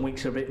 Some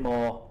weeks are a bit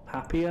more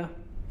happier.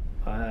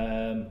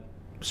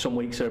 Some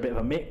weeks are a bit of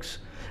a mix.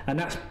 And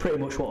that's pretty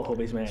much what a hub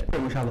is, mate. It's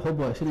pretty much how the hub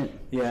works, isn't it?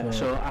 Yeah,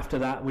 so after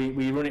that,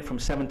 we run it from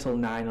 7 till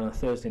 9 on a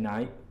Thursday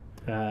night.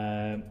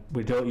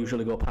 We don't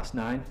usually go past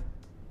 9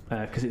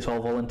 because it's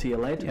all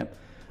volunteer-led. Yep.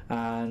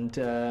 And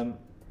the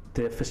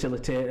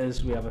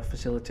facilitators, we have a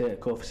facilitator,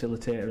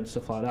 co-facilitator and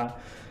stuff like that.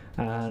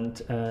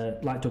 And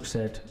like Doug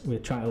said, we're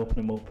trying to open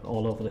them up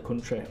all over the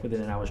country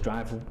within an hour's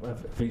drive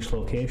of each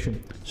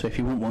location. So if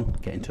you want one,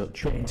 get in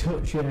touch. Get in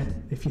touch, yeah.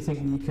 If you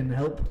think you can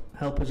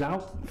help us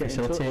out, get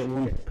facilitate in touch.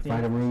 one,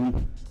 provide a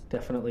room.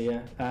 Definitely,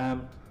 yeah.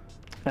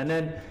 And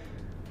then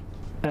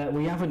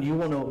we have a new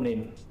one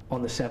opening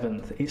on the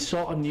 7th. It's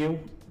sort of new,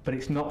 but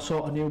it's not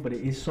sort of new, but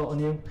it is sort of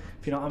new,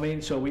 if you know what I mean.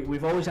 So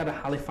we've always had a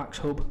Halifax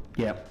hub.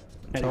 Yeah.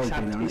 And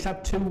it's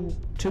had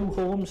two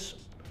homes.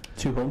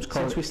 2 homes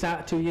since we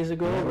started 2 years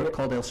ago. Yeah, at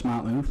Caldale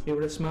Smart Move. It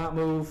was a Smart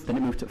Move. Then it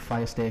moved to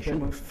Fire Station.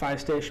 But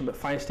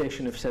Fire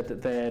Station have said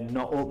that they're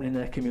not opening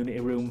their community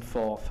room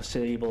for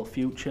foreseeable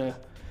future.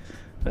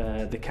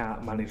 They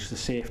can't manage the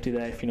safety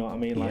there, if you know what I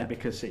mean, like,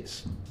 because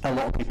it's... A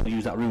lot of people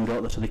use that room,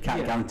 don't they? So they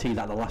can't guarantee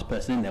that the last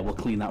person in there will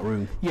clean that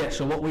room. Yeah,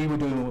 so what we were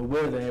doing when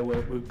we were there,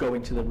 we'd go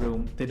into the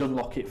room, they'd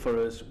unlock it for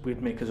us,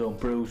 we'd make our own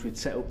brews, we'd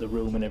set up the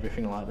room and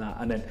everything like that,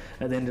 and then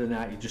at the end of the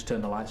night, you just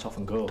turn the lights off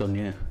and go. Done,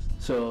 yeah.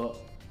 So...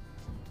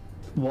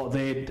 what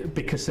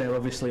because they're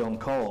obviously on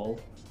call,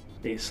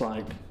 it's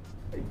like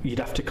you'd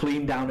have to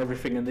clean down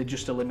everything and they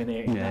just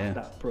eliminate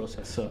that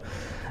process. So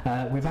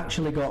we've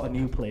actually got a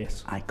new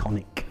place.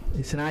 Iconic.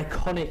 It's an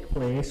iconic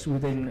place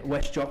within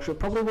West Yorkshire,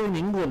 probably in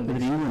England.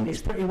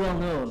 It's pretty well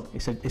known.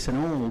 It's an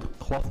old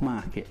cloth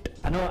market.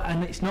 I know,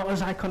 and it's not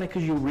as iconic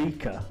as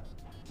Eureka.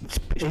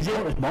 Is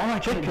it? It's more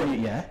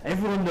iconic, yeah.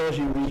 Everyone knows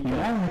Eureka.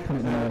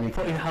 Yeah,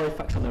 putting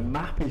Halifax on the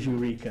map is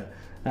Eureka.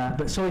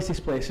 But so is this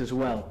place as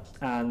well,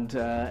 and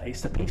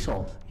it's the Peace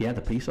Hall. Yeah,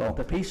 the Peace Hall.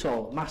 The Peace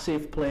Hall,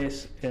 massive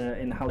place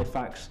in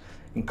Halifax,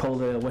 in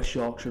Caldale, West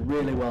Yorkshire,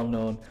 really well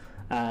known.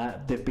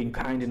 They've been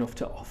kind enough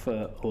to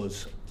offer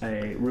us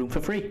a room for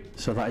free.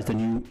 So that is the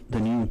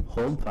new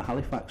home for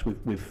Halifax.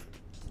 We've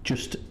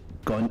just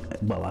gone,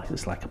 well,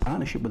 it's like a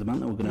partnership with them,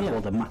 aren't they? We're going to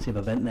hold a massive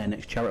event there,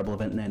 charitable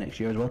event there next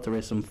year as well, to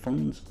raise some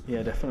funds.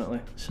 Yeah,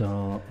 definitely.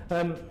 So,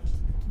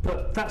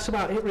 but that's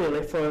about it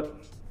really for.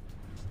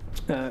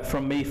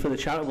 From me for the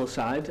charitable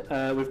side.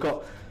 We've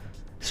got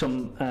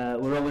some,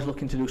 we're always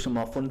looking to do some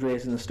more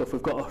fundraising and stuff.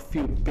 We've got a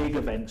few big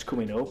events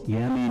coming up.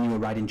 Yeah, me and you are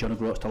riding John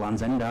O'Groats to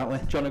Land's End, aren't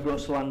we? John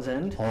O'Groats to Land's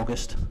End.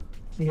 August.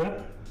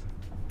 Yeah.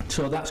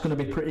 So that's going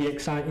to be pretty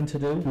exciting to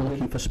do. We're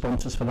looking for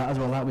sponsors for that as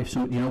well.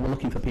 We're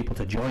looking for people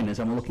to join us,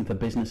 and we're looking for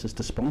businesses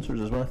to sponsor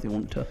us as well if they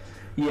want to.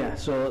 Yeah,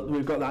 so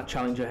we've got that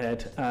challenge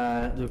ahead.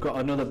 We've got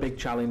another big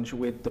challenge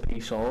with the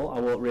Peace Hall. I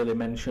won't really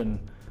mention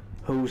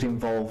who's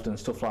involved and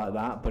stuff like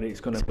that, but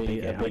it's going to be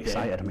a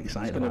biggie. I'm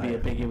excited. It's going to be a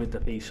biggie with the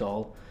Peace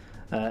Hall.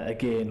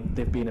 Again,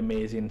 they've been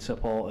amazing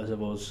supporters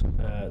of us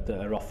that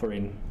are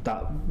offering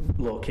that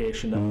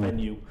location, that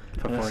venue.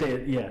 And I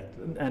say,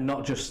 and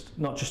not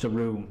just a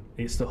room.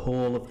 It's the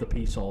whole of the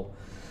Peace Hall.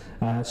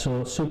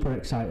 So super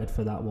excited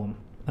for that one.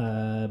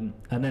 And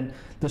then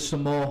there's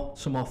some more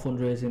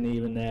fundraising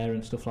here and there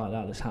and stuff like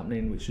that that's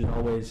happening, which is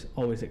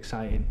always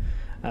exciting.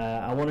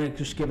 I want to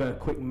just give a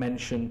quick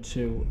mention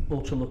to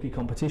Ultra Lucky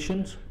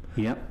Competitions.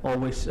 Yeah.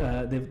 Always,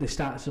 they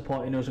started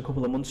supporting us a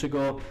couple of months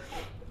ago.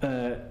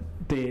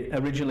 They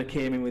originally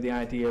came in with the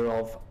idea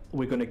of,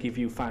 we're going to give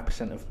you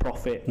 5% of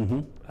profit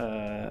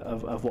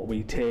of what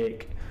we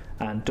take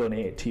and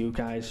donate it to you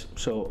guys.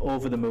 So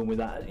over the moon with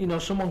that. You know,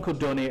 someone could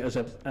donate us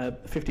a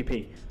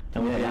 50p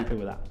and we'd be happy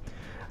with that.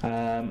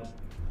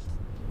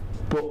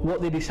 But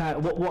what they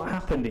decided, what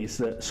happened is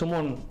that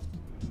someone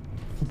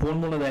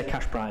won one of their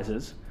cash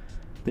prizes.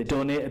 They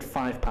donated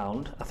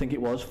 £5, I think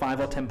it was, £5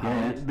 or £10.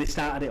 Yeah. They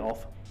started it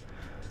off,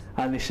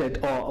 and they said,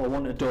 "Oh, I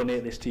want to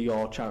donate this to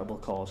your charitable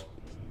cause."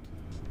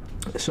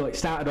 So it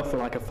started off with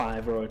like a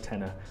 £5 or a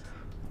 £10.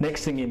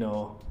 Next thing you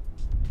know,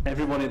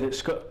 everyone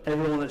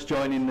that's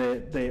joining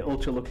the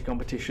Ultra Lucky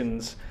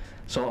Competitions,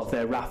 sort of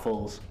their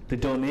raffles, they're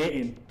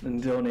donating.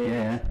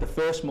 Yeah. The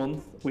first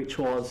month, which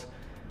was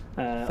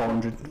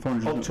 400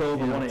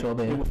 October, yeah, wasn't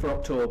October, it? yeah. It was for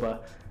October.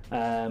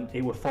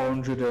 It was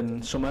 400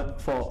 and something.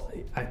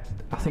 I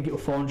think it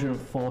was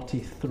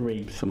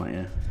 443. Something,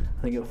 yeah.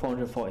 I think it was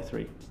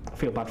 443. I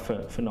feel bad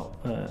for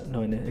not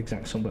knowing the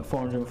exact sum, but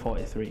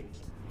 443.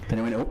 Then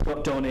it went up.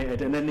 Got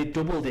donated, and then they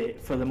doubled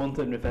it for the month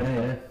of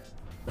November.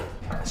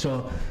 Yeah.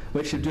 So,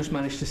 which they've just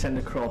managed to send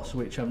across,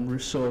 which I'm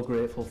so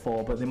grateful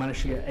for. But they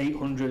managed to get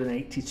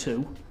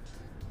 882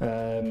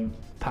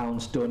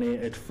 pounds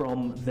donated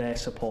from their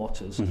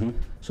supporters.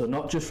 So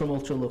not just from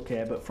Ultra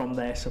Lucky, but from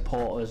their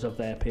supporters of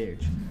their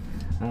page.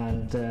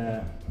 And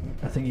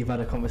I think you've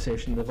had a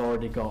conversation. They've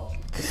already got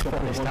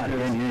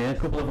a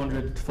couple of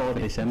hundred for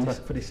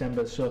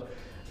December. So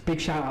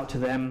big shout out to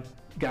them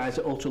guys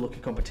at Ultra Lucky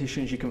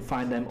Competitions. You can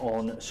find them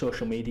on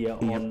social media,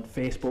 on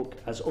Facebook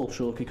as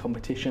Ultra Lucky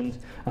Competitions.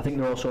 I think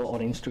they're also on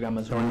Instagram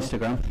as well. On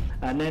Instagram.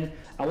 And then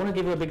I want to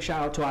give a big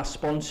shout out to our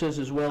sponsors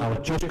as well. I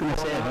was just going to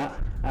say that.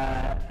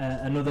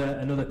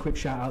 Another quick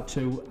shout out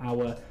to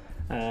our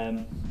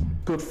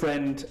good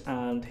friend,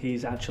 and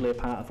he's actually a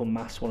part of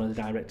Unmasked, one of the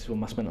directors of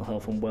Unmasked Mental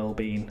Health and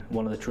Wellbeing,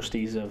 one of the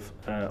trustees of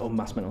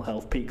Unmasked Mental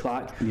Health, Pete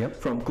Clark,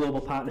 from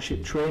Global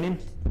Partnership Training.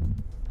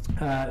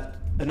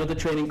 Another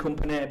training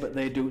company, but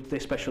they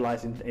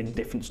specialise in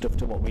different stuff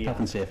to what we health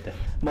and safety.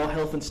 More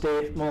health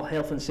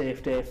and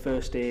safety,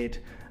 first aid,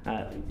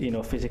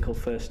 physical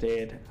first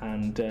aid,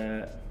 and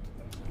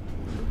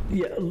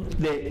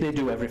they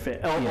do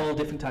everything, all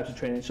different types of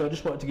training. So I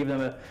just wanted to give them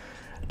a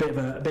bit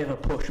of a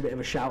push, a bit of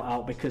a shout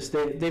out, because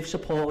they've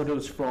supported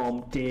us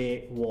from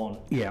day one.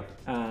 Yeah.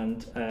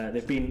 And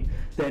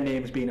their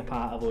name's been a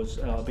part of us,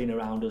 been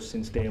around us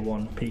since day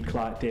one. Pete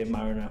Clark, Dave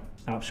Mariner,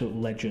 absolute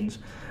legends,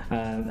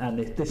 and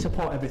they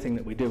support everything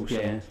that we do.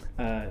 So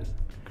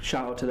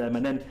shout out to them.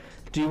 And then,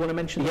 do you want to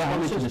mention?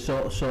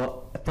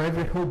 So for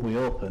every hub we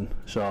open,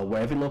 so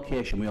every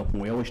location we open,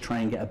 we always try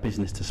and get a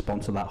business to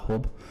sponsor that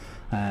hub.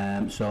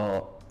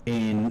 So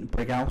in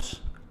Brighouse,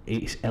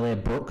 it's LA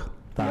Brook.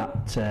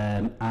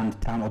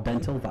 And Townhall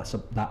Dental,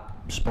 that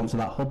sponsor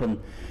that hub, and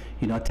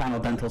Townhall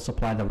Dental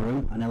supply the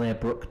room, and LA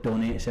Brook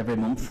donates every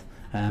month,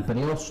 but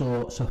he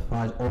also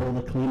supplies all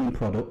the cleaning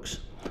products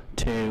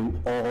to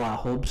all our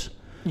hubs.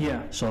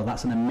 Yeah. So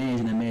that's an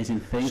amazing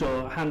thing.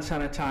 So hand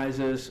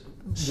sanitizers,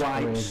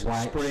 wipes,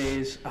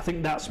 sprays. I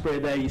think that spray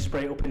there, you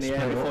spray it up in the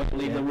air before you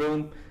leave the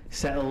room.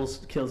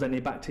 Settles, kills any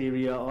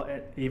bacteria,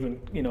 or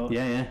even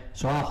Yeah.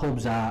 So our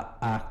hubs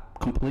are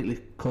completely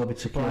COVID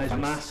secure. Wears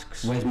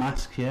masks. Wears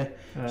masks, yeah.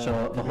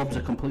 So the hubs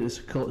are completely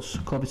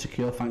COVID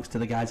secure thanks to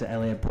the guys at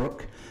LA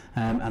Brook.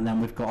 And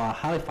then we've got our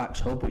Halifax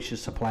hub, which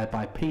is supplied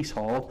by Peace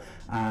Hall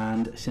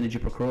and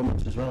Synergy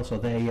Procurement as well. So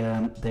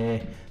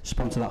they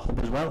sponsor that hub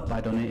as well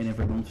by donating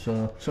every month.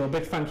 So a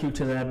big thank you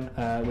to them.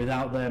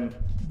 Without them,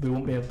 we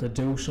won't be able to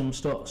do some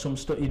stuff. We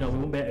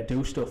won't be able to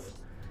do stuff.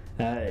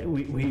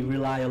 We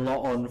rely a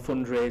lot on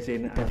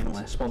fundraising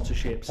and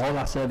sponsorships. All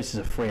our services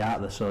are free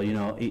out there, so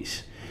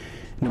it's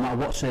no matter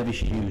what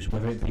service you use,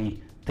 whether it be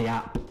the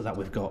app that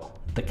we've got,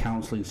 the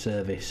counselling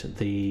service,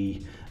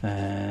 the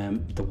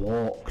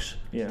walks,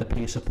 the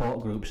peer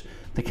support groups.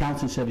 The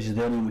counselling service is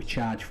the only one we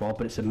charge for,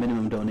 but it's a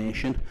minimum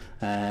donation,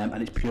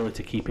 and it's purely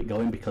to keep it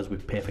going because we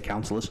pay for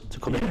counsellors to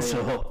come in.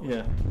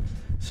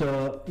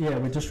 So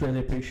we just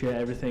really appreciate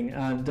everything,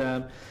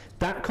 and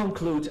that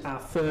concludes our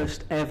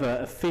first ever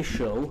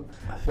official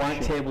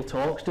White Table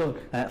Talks, Doug.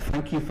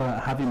 Thank you for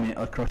having me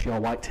across your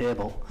white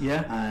table.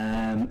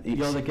 Yeah.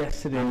 You're the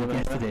guest today. I'm the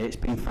guest today. It's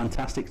been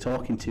fantastic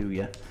talking to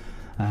you.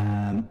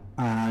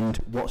 And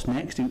what's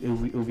next?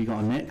 Who have you got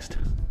on next?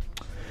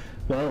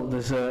 Well,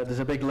 there's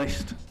a big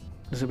list.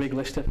 There's a big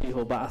list of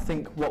people, but I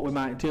think what we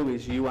might do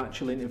is you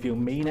actually interview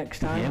me next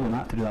time. Yeah, we might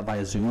have to do that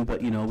via Zoom,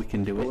 but we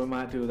can do it. We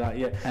might do that,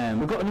 yeah.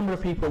 We've got a number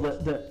of people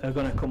that are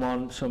going to come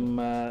on,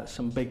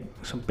 some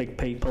big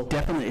people.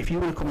 Definitely. If you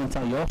want to come and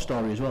tell your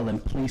story as well,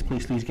 then please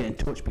get in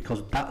touch,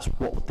 because that's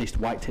what this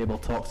White Table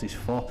Talks is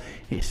for.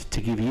 It's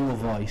to give you a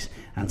voice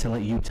and to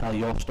let you tell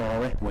your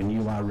story when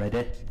you are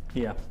ready.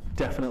 Yeah.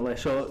 Definitely.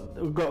 So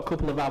we've got a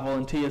couple of our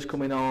volunteers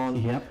coming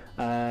on. Yep.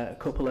 A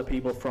couple of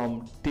people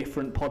from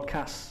different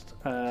podcasts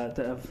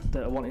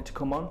that are wanting to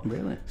come on.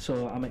 Really?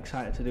 So I'm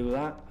excited to do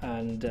that.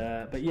 And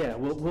but yeah,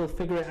 we'll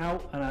figure it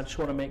out. And I just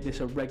want to make this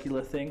a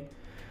regular thing.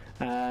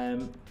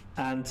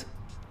 And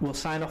we'll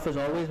sign off as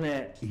always,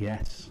 mate.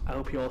 Yes. I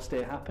hope you all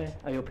stay happy.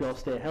 I hope you all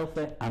stay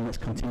healthy. And let's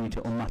continue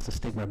to unmask the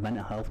stigma of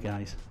mental health,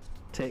 guys.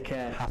 Take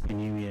care. Happy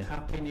New Year.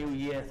 Happy New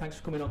Year. Thanks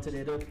for coming on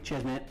today, Doug.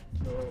 Cheers, mate.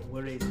 No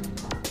worries.